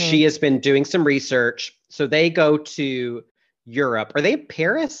 So she has been doing some research. So they go to Europe. Are they in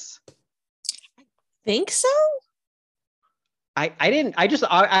Paris? I think so. I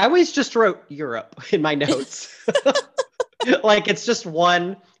always just wrote Europe in my notes. Like it's just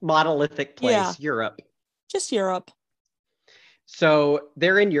one monolithic place, Europe. Just Europe. So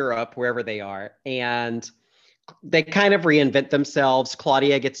they're in Europe, wherever they are. And they kind of reinvent themselves.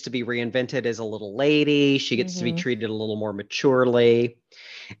 Claudia gets to be reinvented as a little lady. She gets to be treated a little more maturely.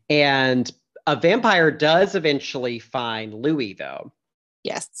 And a vampire does eventually find Louis, though.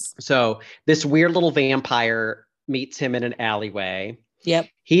 Yes. So this weird little vampire meets him in an alleyway. Yep.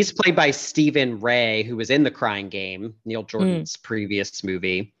 He's played by Stephen Ray, who was in The Crying Game, Neil Jordan's previous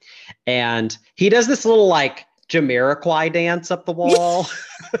movie. And he does this little like Jamiroquai dance up the wall.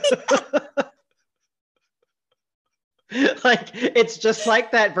 Like, it's just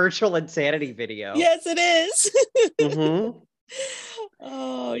like that Virtual Insanity video. Yes, it is. Mm-hmm.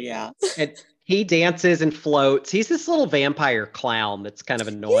 Oh, yeah. And he dances and floats. He's this little vampire clown that's kind of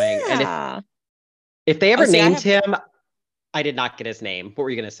annoying. Yeah. And if they ever Oh, see, named him, I did not get his name. What were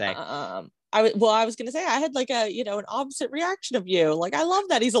you going to say? I was gonna say I had like a an opposite reaction of you. Like, I love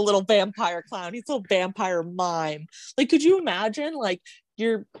that he's a little vampire clown. He's a little vampire mime. Like, could you imagine like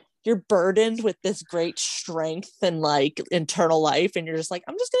you're burdened with this great strength and like internal life, and you're just like,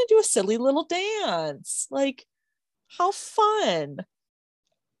 I'm just gonna do a silly little dance. Like, how fun.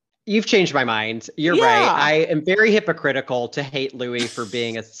 You've changed my mind. You're right. I am very hypocritical to hate Louis for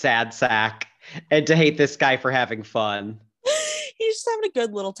being a sad sack and to hate this guy for having fun. He's just having a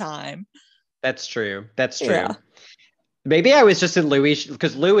good little time. That's true. That's true. Yeah. Maybe I was just in Louis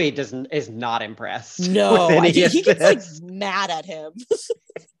because Louis is not impressed. No, with he gets like mad at him.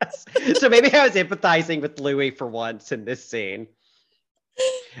 So maybe I was empathizing with Louis for once in this scene.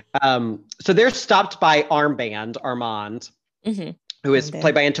 So they're stopped by Armand, who is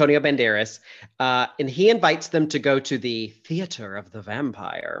played by Antonio Banderas, and he invites them to go to the Theater of the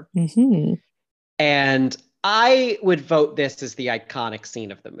Vampire. Mm-hmm. And I would vote this as the iconic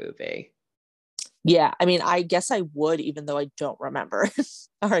scene of the movie. Yeah, I mean, I guess I would, even though I don't remember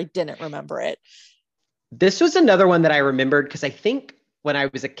or I didn't remember it. This was another one that I remembered because I think when I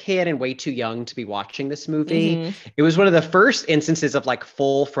was a kid and way too young to be watching this movie, it was one of the first instances of like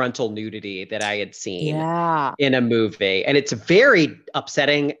full frontal nudity that I had seen in a movie. And it's very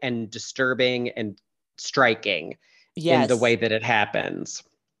upsetting and disturbing and striking in the way that it happens.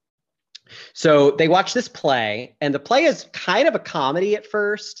 So they watch this play, and the play is kind of a comedy at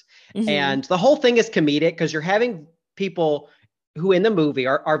first. And the whole thing is comedic because you're having people who in the movie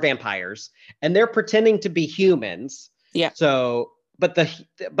are vampires, and they're pretending to be humans. Yeah. So, but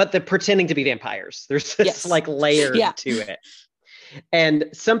the pretending to be vampires. There's this like layer to it. And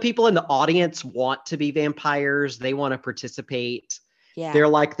some people in the audience want to be vampires. They want to participate. Yeah. They're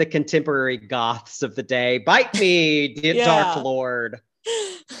like the contemporary goths of the day. Bite me, Dark Lord.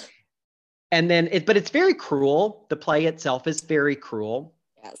 And then but it's very cruel. The play itself is very cruel.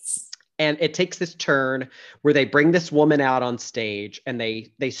 Yes. And it takes this turn where they bring this woman out on stage and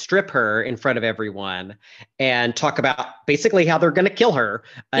they strip her in front of everyone and talk about basically how they're going to kill her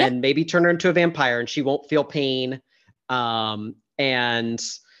and maybe turn her into a vampire, and she won't feel pain. And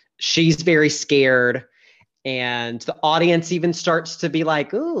she's very scared. And the audience even starts to be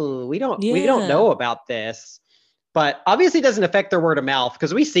like, ooh, we don't know about this. But obviously doesn't affect their word of mouth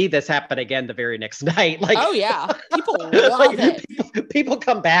because we see this happen again the very next night. Like, oh yeah, people love it. People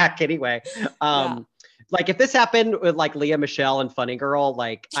come back anyway. Like if this happened with like Lea Michele and Funny Girl,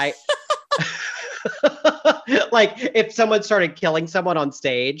 like I, like if someone started killing someone on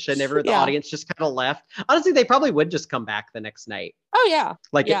stage and the audience just kind of left, honestly, they probably would just come back the next night. Oh yeah,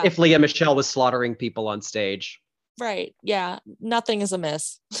 like if Lea Michele was slaughtering people on stage. Right. Yeah. Nothing is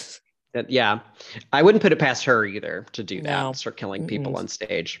amiss. Yeah, I wouldn't put it past her either to do that. Start killing people on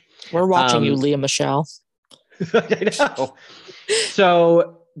stage. We're watching you, Lea Michele. I know.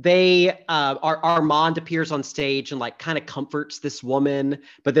 So they Armand appears on stage and like kind of comforts this woman,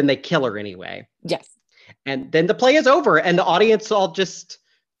 but then they kill her anyway. Yes. And then the play is over, and the audience all just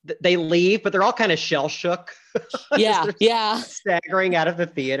they leave, but they're all kind of shell shook. Yeah. Staggering out of the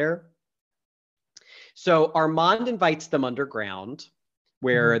theater. So Armand invites them underground,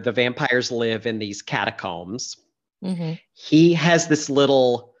 where the vampires live in these catacombs. He has this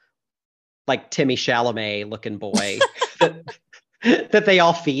little, like Timmy Chalamet looking boy that they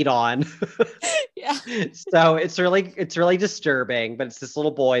all feed on. Yeah. So it's really disturbing, but it's this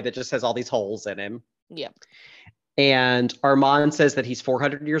little boy that just has all these holes in him. Yep. And Armand says that he's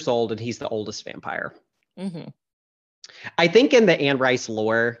 400 years old and he's the oldest vampire. I think in the Anne Rice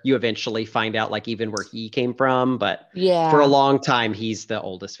lore, you eventually find out like even where he came from, but for a long time, he's the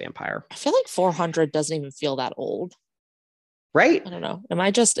oldest vampire. I feel like 400 doesn't even feel that old. Right? I don't know. Am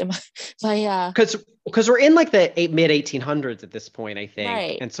I because we're in like the mid 1800s at this point, I think.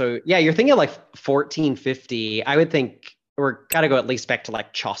 Right. And so, yeah, you're thinking like 1450. I would think we're got to go at least back to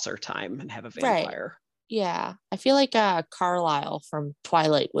like Chaucer time and have a vampire. Right. Yeah. I feel like Carlisle from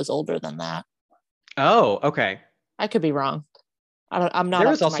Twilight was older than that. Oh, okay. I could be wrong. I'm not. There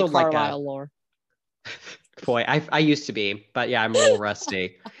was also my Carlisle lore. Boy, I used to be, but yeah, I'm a little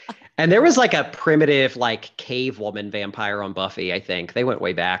rusty. And there was like a primitive, like cave woman vampire on Buffy, I think. They went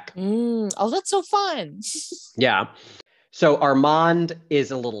way back. Oh, that's so fun. Yeah. So Armand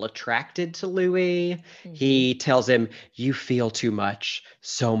is a little attracted to Louis. He tells him, "You feel too much,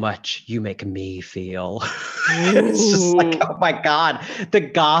 so much you make me feel." It's just like, oh my God, the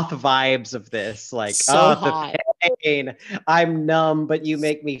goth vibes of this. Like, So oh, hot. the pain. I'm numb, but you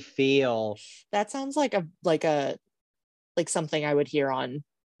make me feel. That sounds like something I would hear on,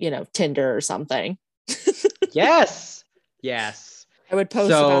 Tinder or something. Yes. Yes. I would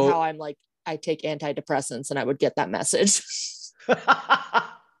post about how I'm like, I take antidepressants and I would get that message.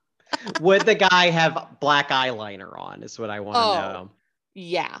 Would the guy have black eyeliner on is what I want to know.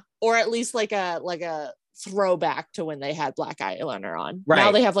 Yeah. Or at least like a throwback to when they had black eyeliner on. Right.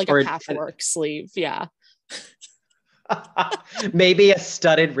 Now they have like a patchwork sleeve. Yeah. Maybe a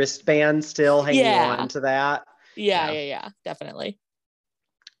studded wristband still hanging on to that. Yeah, definitely.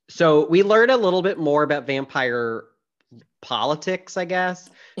 So we learn a little bit more about vampire politics, I guess,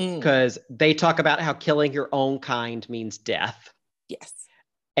 because they talk about how killing your own kind means death. Yes.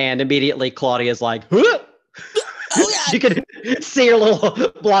 And immediately Claudia's like, huh? Oh, yeah. You can see her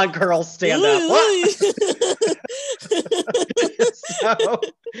little blonde curls stand up. So,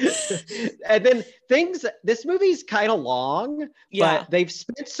 and then this movie's kind of long, but they've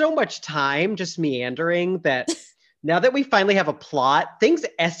spent so much time just meandering that now that we finally have a plot, things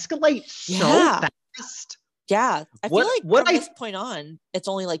escalate so fast. Yeah. I feel like from this point on, it's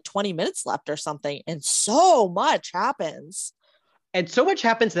only like 20 minutes left or something. And so much happens. And so much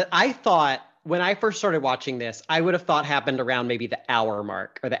happens that I thought when I first started watching this, I would have thought happened around maybe the hour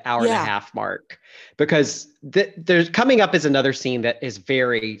mark or the hour and a half mark, because there's coming up is another scene that is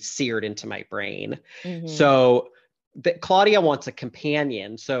very seared into my brain. So Claudia wants a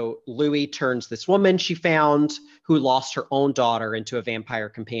companion. So Louis turns this woman she found who lost her own daughter into a vampire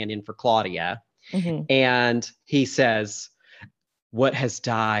companion for Claudia. And he says, "What has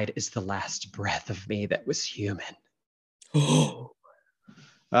died is the last breath of me that was human." So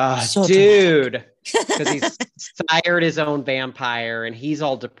dude, because he's sired his own vampire and he's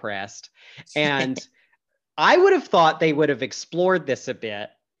all depressed. And I would have thought they would have explored this a bit,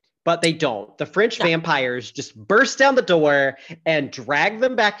 but they don't. The French vampires just burst down the door and drag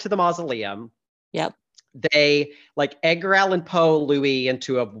them back to the mausoleum. Yep. They like Edgar Allan Poe Louis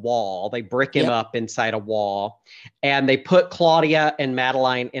into a wall. They brick him up inside a wall, and they put Claudia and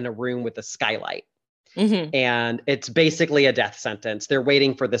Madeline in a room with a skylight. And it's basically a death sentence. They're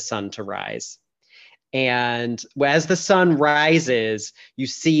waiting for the sun to rise. And as the sun rises, you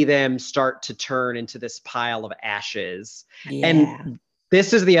see them start to turn into this pile of ashes. And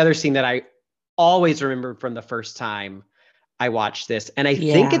this is the other scene that I always remembered from the first time I watched this. And I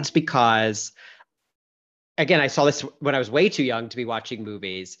think it's because, again, I saw this when I was way too young to be watching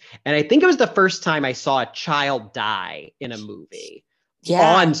movies. And I think it was the first time I saw a child die in a movie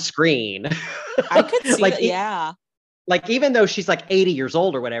on screen. I could see that, Like, even though she's like 80 years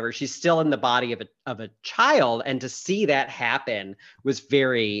old or whatever, she's still in the body of a child. And to see that happen was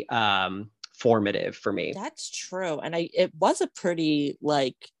very formative for me. That's true. And it was a pretty,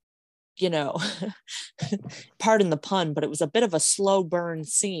 like, pardon the pun, but it was a bit of a slow burn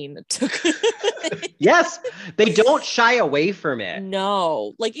scene. It took Yes, they don't shy away from it.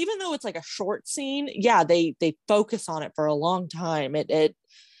 No, like, even though it's like a short scene, they focus on it for a long time. It's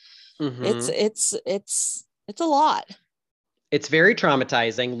a lot. It's very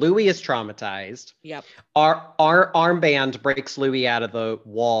traumatizing. Louis is traumatized. Yep. Our armband breaks Louis out of the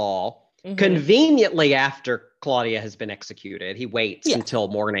wall conveniently after Claudia has been executed. He waits until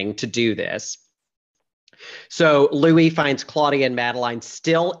morning to do this. So Louis finds Claudia and Madeline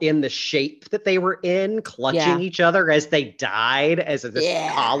still in the shape that they were in, clutching each other as they died, as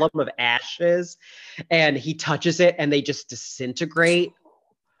this column of ashes. And he touches it and they just disintegrate.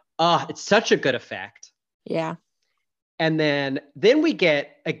 Oh, it's such a good effect. Yeah. And then we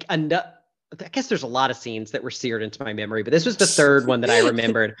get I guess there's a lot of scenes that were seared into my memory, but this was the third one that I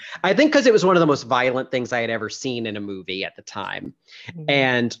remembered. I think because it was one of the most violent things I had ever seen in a movie at the time.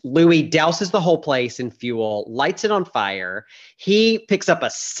 And Louis douses the whole place in fuel, lights it on fire. He picks up a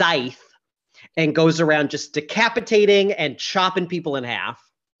scythe and goes around just decapitating and chopping people in half.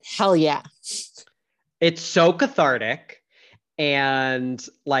 Hell yeah. It's so cathartic. And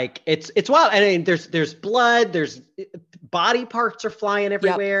like it's wild. I mean, there's blood, there's body parts are flying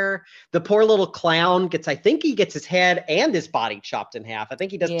everywhere. The poor little clown I think he gets his head and his body chopped in half. I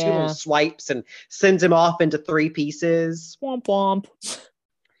think he does 2 little swipes and sends him off into 3 pieces. Womp womp.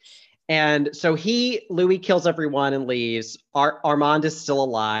 And so Louis kills everyone and leaves. Armand is still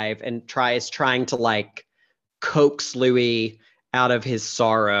alive and trying to like coax Louis out of his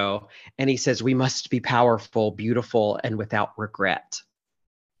sorrow. And he says, we must be powerful, beautiful, and without regret.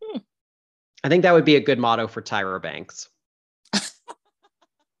 I think that would be a good motto for Tyra Banks.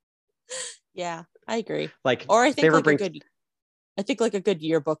 Yeah, I agree. Like, Or I think like a good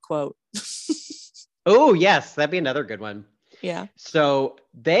yearbook quote. Oh, yes, that'd be another good one. Yeah. So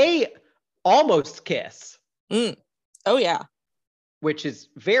they almost kiss. Oh, yeah. Which is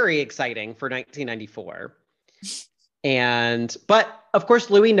very exciting for 1994. But of course,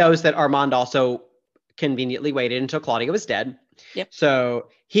 Louis knows that Armand also conveniently waited until Claudia was dead. Yep. So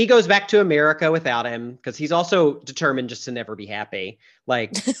he goes back to America without him because he's also determined just to never be happy.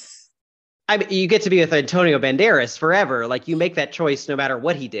 Like, I mean, you get to be with Antonio Banderas forever. Like, you make that choice no matter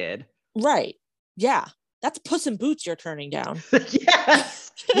what he did. Right. Yeah. That's Puss in Boots you're turning down.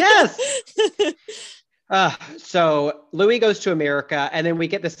 Yes. Yes. So Louis goes to America, and then we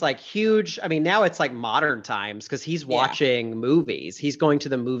get this like huge, I mean, now it's like modern times because he's watching movies. He's going to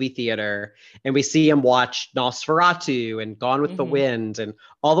the movie theater, and we see him watch Nosferatu and Gone with the Wind and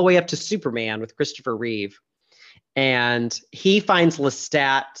all the way up to Superman with Christopher Reeve. And he finds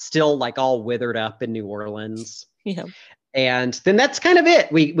Lestat still like all withered up in New Orleans. Yeah. And then that's kind of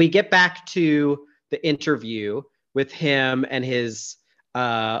it. We get back to the interview with him and his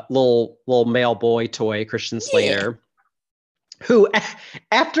little male boy toy, Christian Slater, who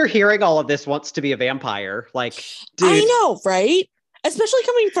after hearing all of this wants to be a vampire. Like, dude. I know, right? Especially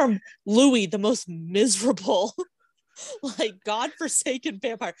coming from Louis, the most miserable, like godforsaken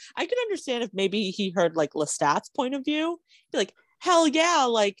vampire. I could understand if maybe he heard like Lestat's point of view. Be like, hell yeah,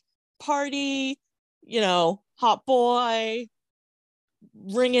 like party, hot boy,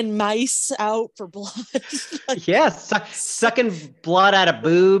 wringing mice out for blood. Like, yes, sucking blood out of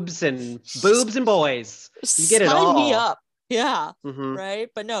boobs and boys. You get it all. Sign me up. Yeah. Mm-hmm. Right.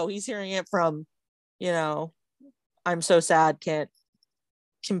 But no, he's hearing it from, I'm so sad, can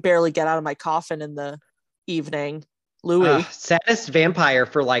barely get out of my coffin in the evening. Louis. Saddest vampire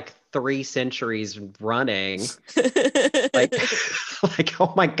for like 3 centuries running. like,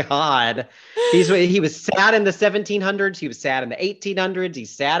 oh my God. He was sad in the 1700s. He was sad in the 1800s. He's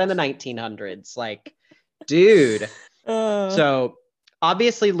sad in the 1900s. Like, dude. So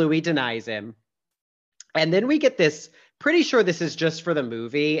obviously Louis denies him. And then we get this, pretty sure this is just for the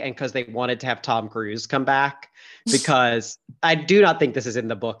movie and because they wanted to have Tom Cruise come back, because I do not think this is in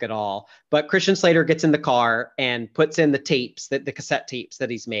the book at all. But Christian Slater gets in the car and puts in the cassette tapes that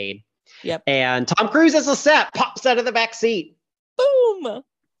he's made. Yep. And Tom Cruise as Lestat pops out of the back seat. Boom.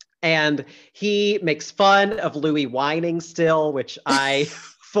 And he makes fun of Louis whining still, which I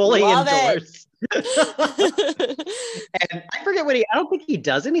fully endorse. And I forget I don't think he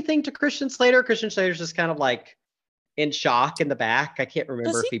does anything to Christian Slater. Christian Slater's just kind of like in shock in the back. I can't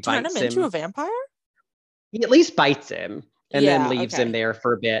remember if he bites him. Turn him into a vampire? He at least bites him and then leaves him there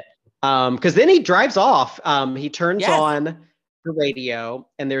for a bit. Because then he drives off. He turns on the radio,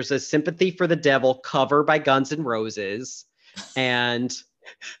 and there's a Sympathy for the Devil cover by Guns N' Roses. And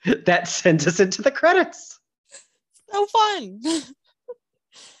that sends us into the credits. So fun.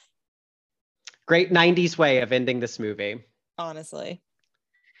 Great 90s way of ending this movie. Honestly.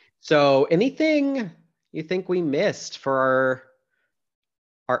 So anything you think we missed for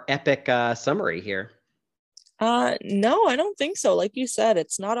our epic summary here? No, I don't think so. Like you said,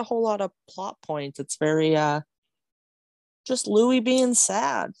 it's not a whole lot of plot points. It's very just Louis being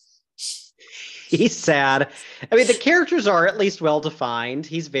sad. He's sad. I mean, the characters are at least well defined.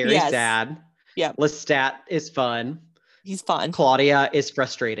 He's very sad. Yeah. Lestat is fun. He's fun. Claudia is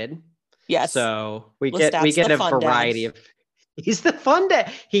frustrated. Yes. So we Lestat's get a fun variety dad. of. He's the fun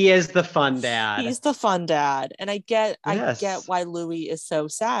dad. He is the fun dad. He's the fun dad. And I get why Louis is so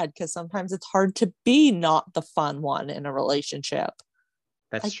sad, because sometimes it's hard to be not the fun one in a relationship.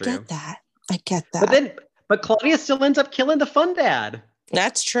 That's true. I get that. But Claudia still ends up killing the fun dad.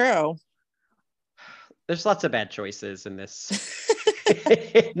 That's true. There's lots of bad choices in this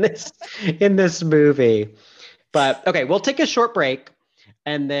in this movie. But okay, we'll take a short break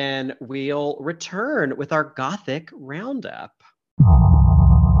and then we'll return with our Gothic roundup.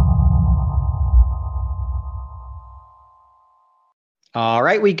 All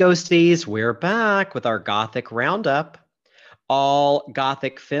right, we ghosties, we're back with our Gothic roundup. All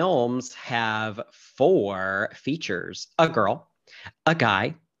Gothic films have 4 features: a girl, a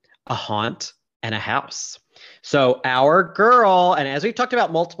guy, a haunt, and a house. So our girl, and as we've talked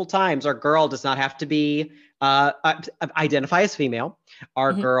about multiple times, our girl does not have to be identify as female.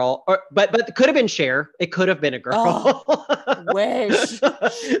 Our girl, but it could have been Cher. It could have been a girl. Wish.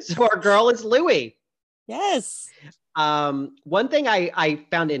 So our girl is Louis. Yes. One thing I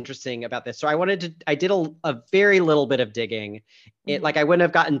found interesting about this, so I did a very little bit of digging. Like I wouldn't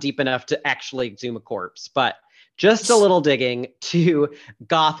have gotten deep enough to actually exhume a corpse, but just a little digging to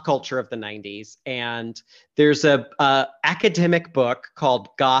goth culture of the 90s. And there's a academic book called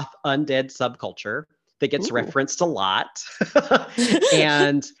Goth Undead Subculture that gets referenced a lot.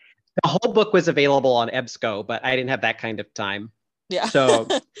 And the whole book was available on EBSCO, but I didn't have that kind of time. Yeah. So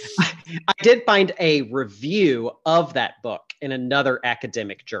I did find a review of that book in another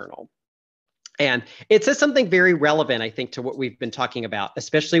academic journal. And it says something very relevant, I think, to what we've been talking about,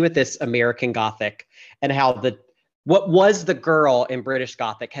 especially with this American Gothic and how what was the girl in British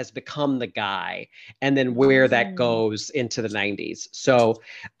Gothic has become the guy, and then where that goes into the 90s. So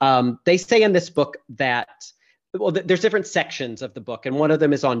they say in this book that, well, there's different sections of the book, and one of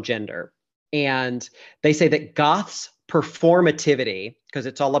them is on gender. And they say that goths' performativity, because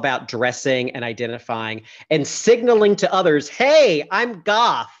it's all about dressing and identifying and signaling to others, hey, I'm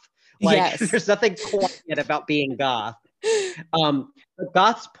goth. Like, there's nothing quiet about being goth.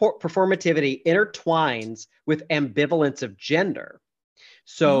 Goth's performativity intertwines with ambivalence of gender.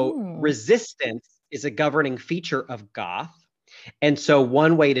 So resistance is a governing feature of goth. And so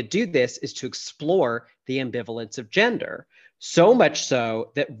one way to do this is to explore the ambivalence of gender. So much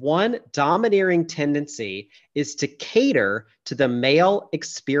so that one domineering tendency is to cater to the male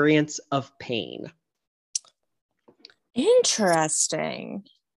experience of pain. Interesting.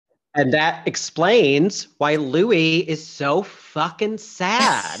 And that explains why Louis is so fucking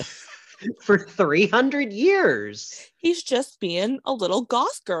sad for 300 years. He's just being a little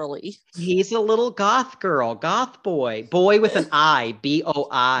goth girly. He's a little goth girl, goth boy. Boy with an I,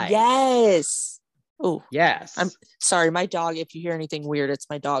 B-O-I. Yes. Oh, yes. I'm sorry, my dog. If you hear anything weird, it's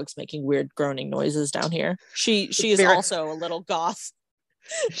my dog's making weird groaning noises down here. She is also a little goth.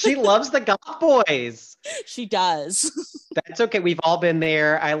 She loves the goth boys. She does. That's okay. We've all been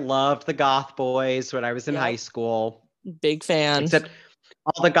there. I loved the goth boys when I was in high school. Big fan. Except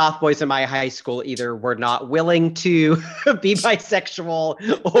all the goth boys in my high school either were not willing to be bisexual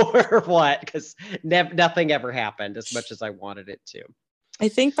or what, because nothing ever happened as much as I wanted it to. I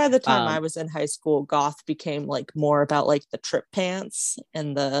think by the time I was in high school, goth became like more about like the trip pants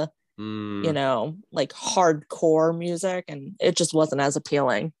and the, you know, like hardcore music, and it just wasn't as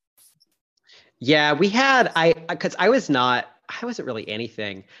appealing. Yeah, because I wasn't really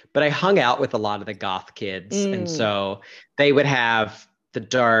anything, but I hung out with a lot of the goth kids. And so they would have the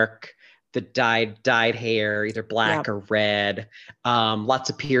dyed hair, either black or red, lots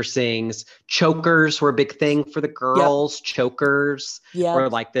of piercings. Chokers were a big thing for the girls. Chokers, or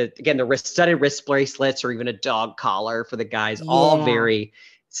like the studded wrist bracelets, or even a dog collar for the guys. All very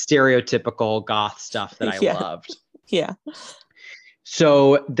stereotypical goth stuff that I loved. Yeah.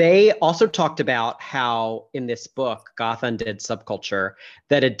 So they also talked about how in this book, Goth Undead Subculture,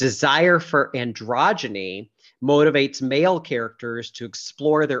 that a desire for androgyny motivates male characters to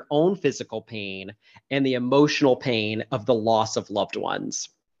explore their own physical pain and the emotional pain of the loss of loved ones.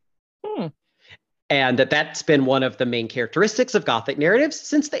 And that's been one of the main characteristics of Gothic narratives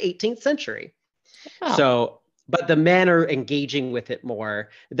since the 18th century. So, but the men are engaging with it more.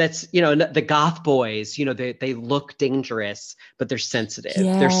 That's, you know, the goth boys, you know, they look dangerous, but they're sensitive.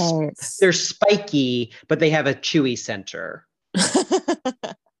 They're spiky, but they have a chewy center.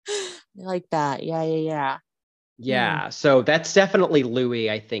 I like that. Yeah. Yeah, so that's definitely Louis,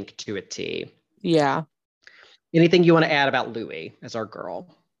 I think, to a T. Yeah. Anything you want to add about Louis as our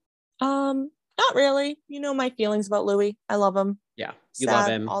girl? Not really. You know my feelings about Louis. I love him. Yeah, you love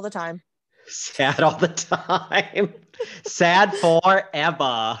him all the time. Sad all the time. Sad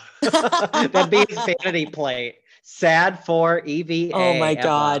forever. That'd be his vanity plate. Sad for EVA. Oh my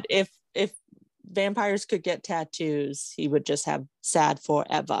God! If vampires could get tattoos, he would just have "sad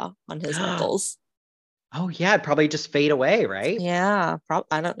forever" on his knuckles. Oh yeah, it'd probably just fade away, right? Yeah,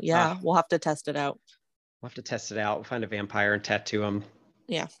 I don't. Yeah, we'll have to test it out. We'll find a vampire and tattoo him.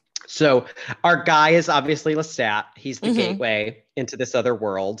 Yeah. So our guy is obviously Lestat. He's the gateway into this other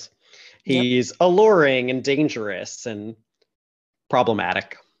world. He's alluring and dangerous and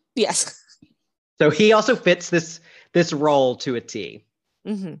problematic. Yes. So he also fits this role to a T.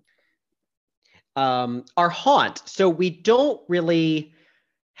 Our haunt. So we don't really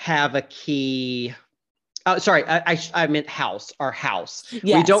have a key. Oh, sorry, I meant house. Our house.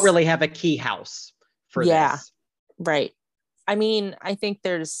 Yes. We don't really have a key house for this. Right. I mean, I think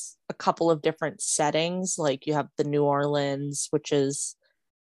there's a couple of different settings. Like you have the New Orleans, which is,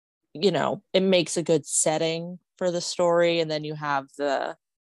 you know, it makes a good setting for the story. And then you have the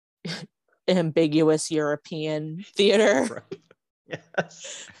ambiguous European theater.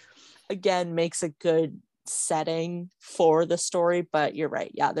 Yes. Again, makes a good setting for the story, but you're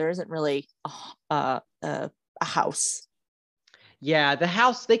right. Yeah, there isn't really a house. Yeah, the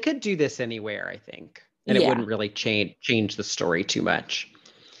house, they could do this anywhere, I think. And it Yeah. wouldn't really change the story too much.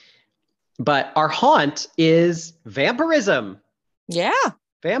 But our haunt is vampirism. Yeah.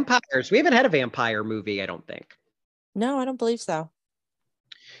 Vampires. We haven't had a vampire movie, I don't think. No, I don't believe so.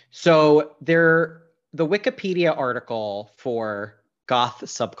 So the Wikipedia article for goth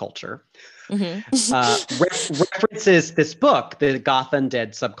subculture references this book, the Goth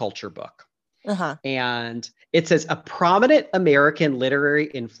Undead Subculture book. And it says a prominent American literary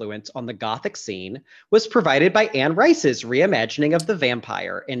influence on the Gothic scene was provided by Anne Rice's reimagining of the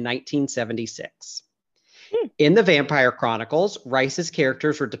vampire in 1976. In the Vampire Chronicles, Rice's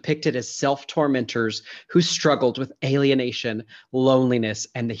characters were depicted as self-tormentors who struggled with alienation, loneliness,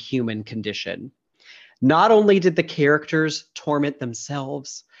 and the human condition. Not only did the characters torment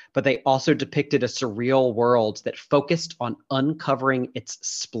themselves, but they also depicted a surreal world that focused on uncovering its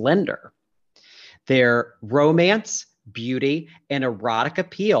splendor. Their romance, beauty, and erotic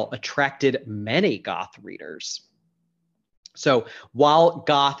appeal attracted many goth readers. So while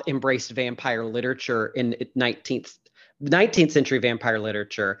goth embraced vampire literature in 19th century vampire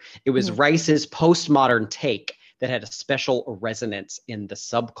literature, it was Rice's postmodern take that had a special resonance in the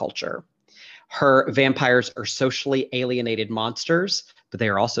subculture. Her vampires are socially alienated monsters, but they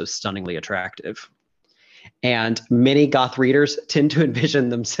are also stunningly attractive. And many goth readers tend to envision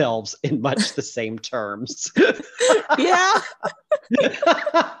themselves in much the same terms. Yeah.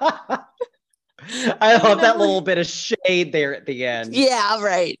 I love that little bit of shade there at the end. Yeah,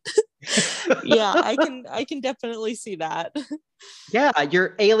 right. Yeah, I can definitely see that. Yeah,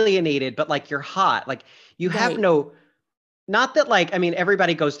 you're alienated, but like you're hot. Like you have not that like, I mean,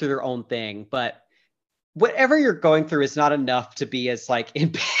 everybody goes through their own thing, but whatever you're going through is not enough to be as like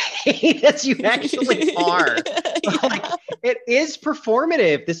in pain as you actually are. Like it is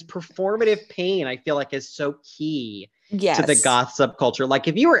performative. This performative pain, I feel like, is so key to the goth subculture. Like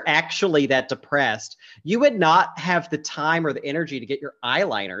if you were actually that depressed, you would not have the time or the energy to get your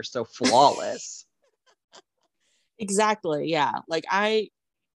eyeliner so flawless. Exactly. Yeah. Like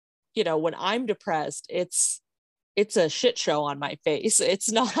when I'm depressed, it's a shit show on my face. It's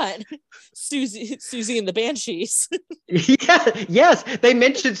not Susie and the Banshees. Yeah, yes. They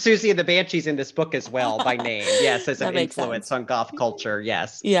mentioned Susie and the Banshees in this book as well by name. Yes, as an influence on goth culture.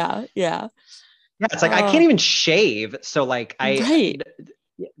 Yes. Yeah. Yeah. Yeah, it's like I can't even shave. So like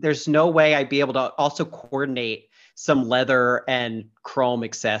there's no way I'd be able to also coordinate some leather and chrome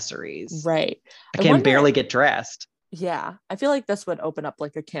accessories. Right. I can barely get dressed. Yeah. I feel like this would open up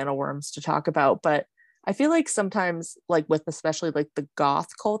like a can of worms to talk about, but I feel like sometimes like with especially like the goth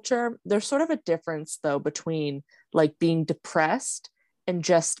culture, there's sort of a difference though between like being depressed and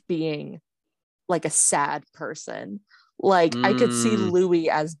just being like a sad person. Like I could see Louis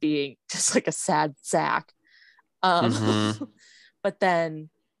as being just like a sad sack. But then,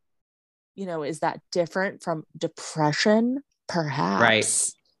 is that different from depression? Perhaps.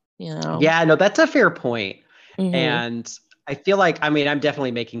 Right. Yeah, no, that's a fair point. And I feel like, I mean, I'm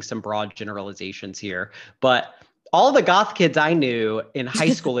definitely making some broad generalizations here, but all the goth kids I knew in high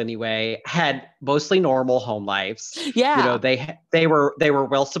school anyway had mostly normal home lives. Yeah. They were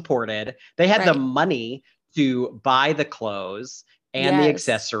well supported. They had the money to buy the clothes and the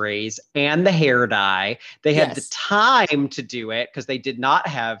accessories and the hair dye. They had the time to do it because they did not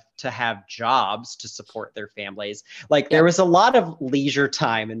have to have jobs to support their families. Like there was a lot of leisure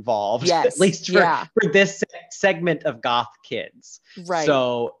time involved, at least for this segment of goth kids. Right.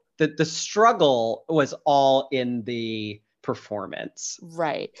 So the struggle was all in the performance.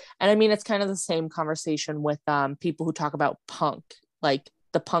 Right. And I mean, it's kind of the same conversation with people who talk about punk, like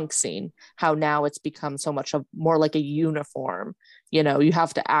the punk scene, how now it's become so much more like a uniform. You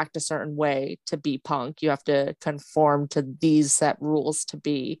have to act a certain way to be punk. You have to conform to these set rules to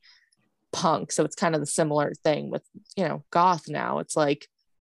be punk. So it's kind of the similar thing with, goth now. It's like,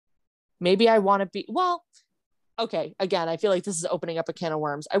 maybe I want to be, okay, again, I feel like this is opening up a can of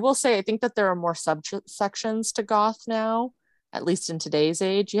worms. I will say, I think that there are more subsections to goth now, at least in today's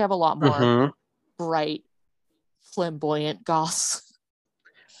age. You have a lot more bright, flamboyant goths.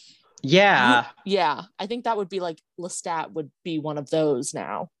 Yeah. Yeah. I think that would be like Lestat would be one of those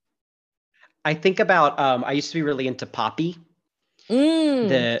now. I think about, I used to be really into Poppy.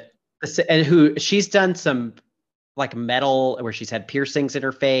 And she's done some like metal where she's had piercings in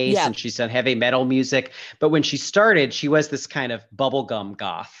her face and she's done heavy metal music. But when she started, she was this kind of bubblegum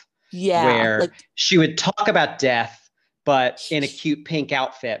goth. Yeah. Where she would talk about death, but in a cute pink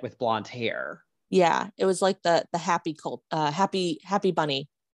outfit with blonde hair. Yeah. It was like the happy bunny.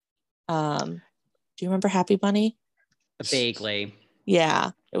 Do Do you remember Happy Bunny? Vaguely.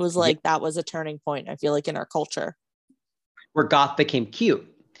 Yeah. It was Yeah. like, that was a turning point, I feel like, in our culture. Where goth became cute.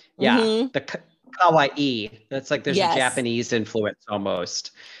 Yeah. Mhm. The kawaii. That's like there's a Yes. Japanese influence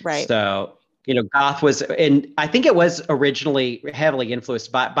almost. Right. So, goth was, and I think it was originally heavily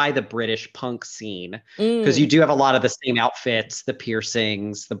influenced by the British punk scene, because you do have a lot of the same outfits, the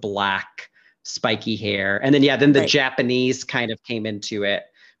piercings, the black spiky hair. And then, then the Right. Japanese kind of came into it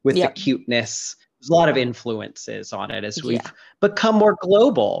with the Yep. cuteness. There's a lot of influences on it as we've Yeah. become more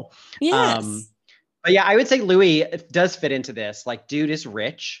global. Yes. But yeah, I would say Louis does fit into this. Like, dude is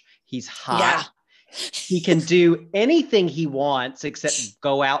rich. He's hot. Yeah. He can do anything he wants except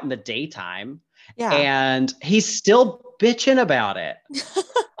go out in the daytime. Yeah. And he's still bitching about it.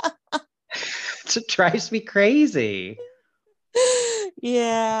 It drives me crazy.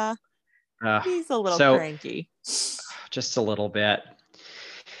 Yeah. He's a little cranky. Just a little bit.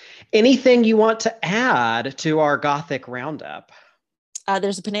 Anything you want to add to our Gothic roundup?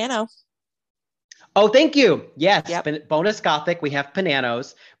 There's a Panano. Oh, thank you. Yes. Yep. Bonus Gothic. We have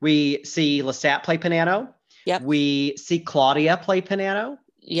Pananos. We see Lestat play Panano. Yep. We see Claudia play Panano.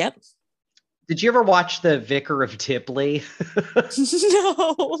 Yep. Did you ever watch The Vicar of Dibley?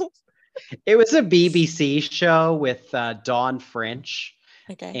 No. It was a BBC show with Dawn French.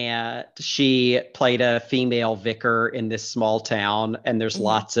 Okay. And she played a female vicar in this small town. And there's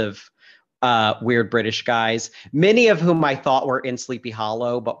lots of weird British guys, many of whom I thought were in Sleepy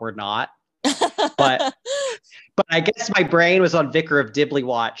Hollow, but were not. But I guess my brain was on Vicar of Dibley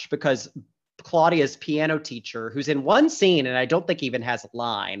watch because Claudia's piano teacher, who's in one scene and I don't think even has a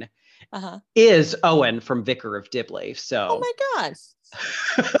line, is Owen from Vicar of Dibley. So, oh my God.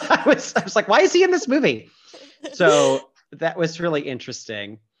 I was like, why is he in this movie? So that was really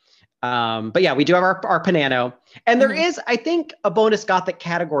interesting. But yeah, we do have our Panano. And there is, I think, a bonus Gothic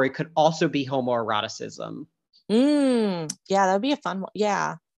category could also be homoeroticism. Yeah, that would be a fun one.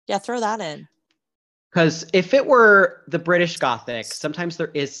 Yeah. Yeah, throw that in. Because if it were the British Gothic, sometimes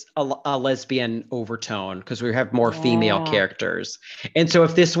there is a lesbian overtone because we have more female characters. And so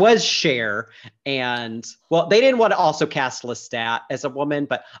if this was Cher and, well, they didn't want to also cast Lestat as a woman,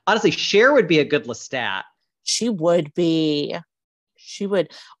 but honestly, Cher would be a good Lestat. She would be. She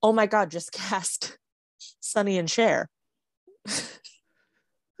would. Oh my God, just cast Sonny and Cher.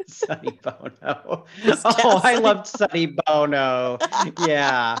 Sonny Bono. Oh, I loved Sonny Bono.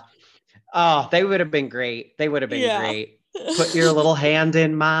 Yeah. Oh, they would have been great. They would have been great. Put your little hand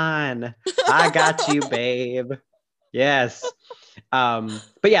in mine. I got you, babe. Yes. But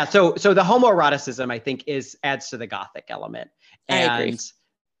yeah, so the homoeroticism, I think, adds to the Gothic element. And I agree.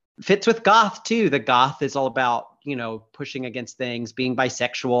 Fits with goth too. The goth is all about, pushing against things, being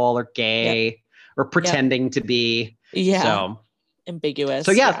bisexual or gay or pretending to be. Yeah. So ambiguous.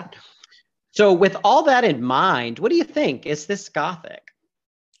 So yeah. So with all that in mind, what do you think? Is this Gothic?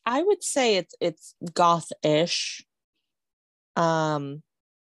 I would say it's goth-ish. Minorly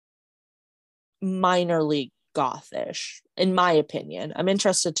goth-ish, in my opinion. I'm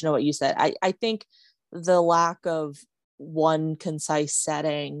interested to know what you said. I think the lack of one concise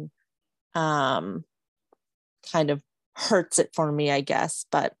setting kind of hurts it for me, I guess.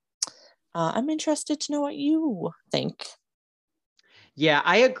 But I'm interested to know what you think. Yeah,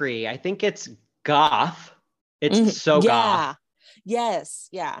 I agree. I think it's goth. It's so goth. Yes.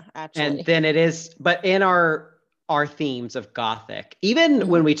 Yeah, actually. And then it is, but in our themes of Gothic, even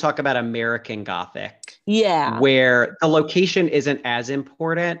when we talk about American Gothic, where the location isn't as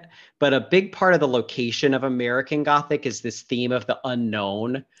important, but a big part of the location of American Gothic is this theme of the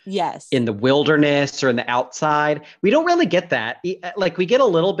unknown. Yes. In the wilderness or in the outside. We don't really get that. Like, we get a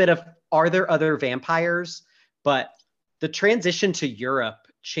little bit of, are there other vampires? But the transition to Europe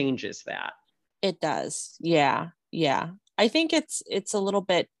changes that. It does. Yeah. Yeah. I think it's a little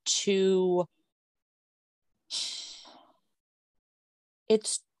bit too,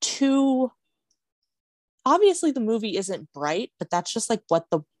 it's too, obviously the movie isn't bright, but that's just like what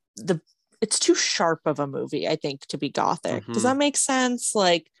it's too sharp of a movie, I think, to be Gothic. Does that make sense?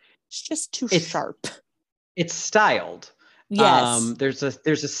 Like, it's just too sharp. It's styled. Yes. There's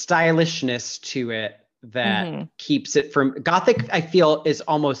a stylishness to it that keeps it from Gothic. I feel is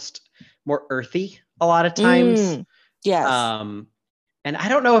almost more earthy a lot of times. Yes. And I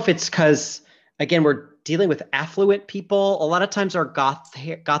don't know if it's because, again, we're dealing with affluent people. A lot of times our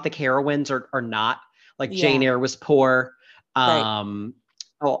Gothic heroines are not. Like Jane Eyre was poor. Right.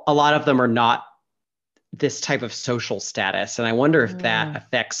 A lot of them are not this type of social status. And I wonder if that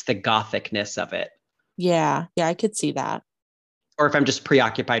affects the Gothicness of it. Yeah. Yeah, I could see that. Or if I'm just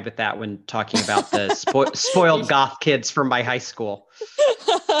preoccupied with that when talking about the spoiled goth kids from my high school.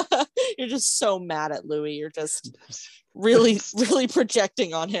 You're just so mad at Louis. You're just really, really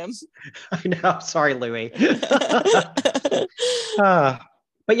projecting on him. I know. Sorry, Louis.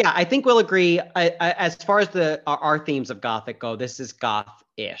 But yeah, I think we'll agree. As far as our themes of Gothic go, this is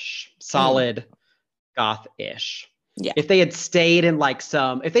goth-ish, solid goth-ish. Yeah. If they had stayed in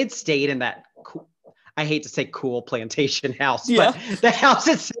if they'd stayed in that, I hate to say cool plantation house, but the house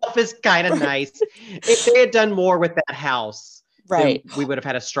itself is kind of nice. If they had done more with that house, right, we would have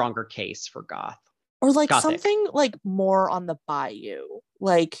had a stronger case for goth. Or like Gothic. something like more on the bayou.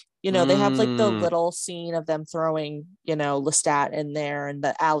 Like, you know, they have like the little scene of them throwing, you know, Lestat in there and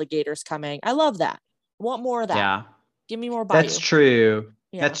the alligators coming. I love that. I want more of that. Yeah. Give me more bayou. That's true.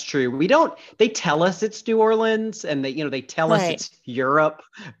 Yeah. That's true. They tell us it's New Orleans and they tell us it's Europe,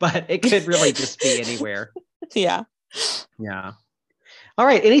 but it could really just be anywhere. Yeah. Yeah. All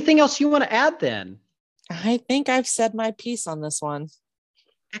right. Anything else you want to add then? I think I've said my piece on this one.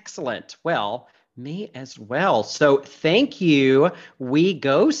 Excellent. Well, me as well. So thank you, we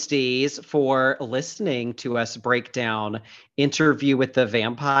ghosties, for listening to us break down Interview with the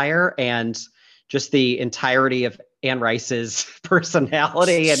Vampire and just the entirety of Anne Rice's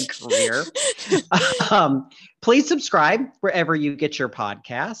personality and career. Please subscribe wherever you get your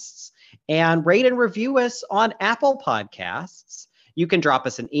podcasts and rate and review us on Apple Podcasts. You can drop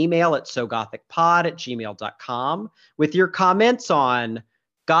us an email at sogothicpod@gmail.com with your comments on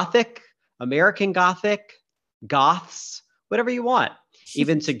Gothic, American Gothic, goths, whatever you want,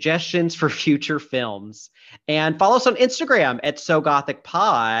 even suggestions for future films. And follow us on Instagram at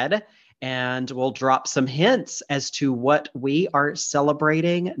sogothicpod, and we'll drop some hints as to what we are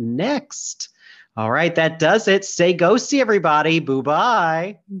celebrating next. All right, that does it. Stay ghosty, everybody.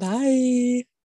 Boo-bye. Bye.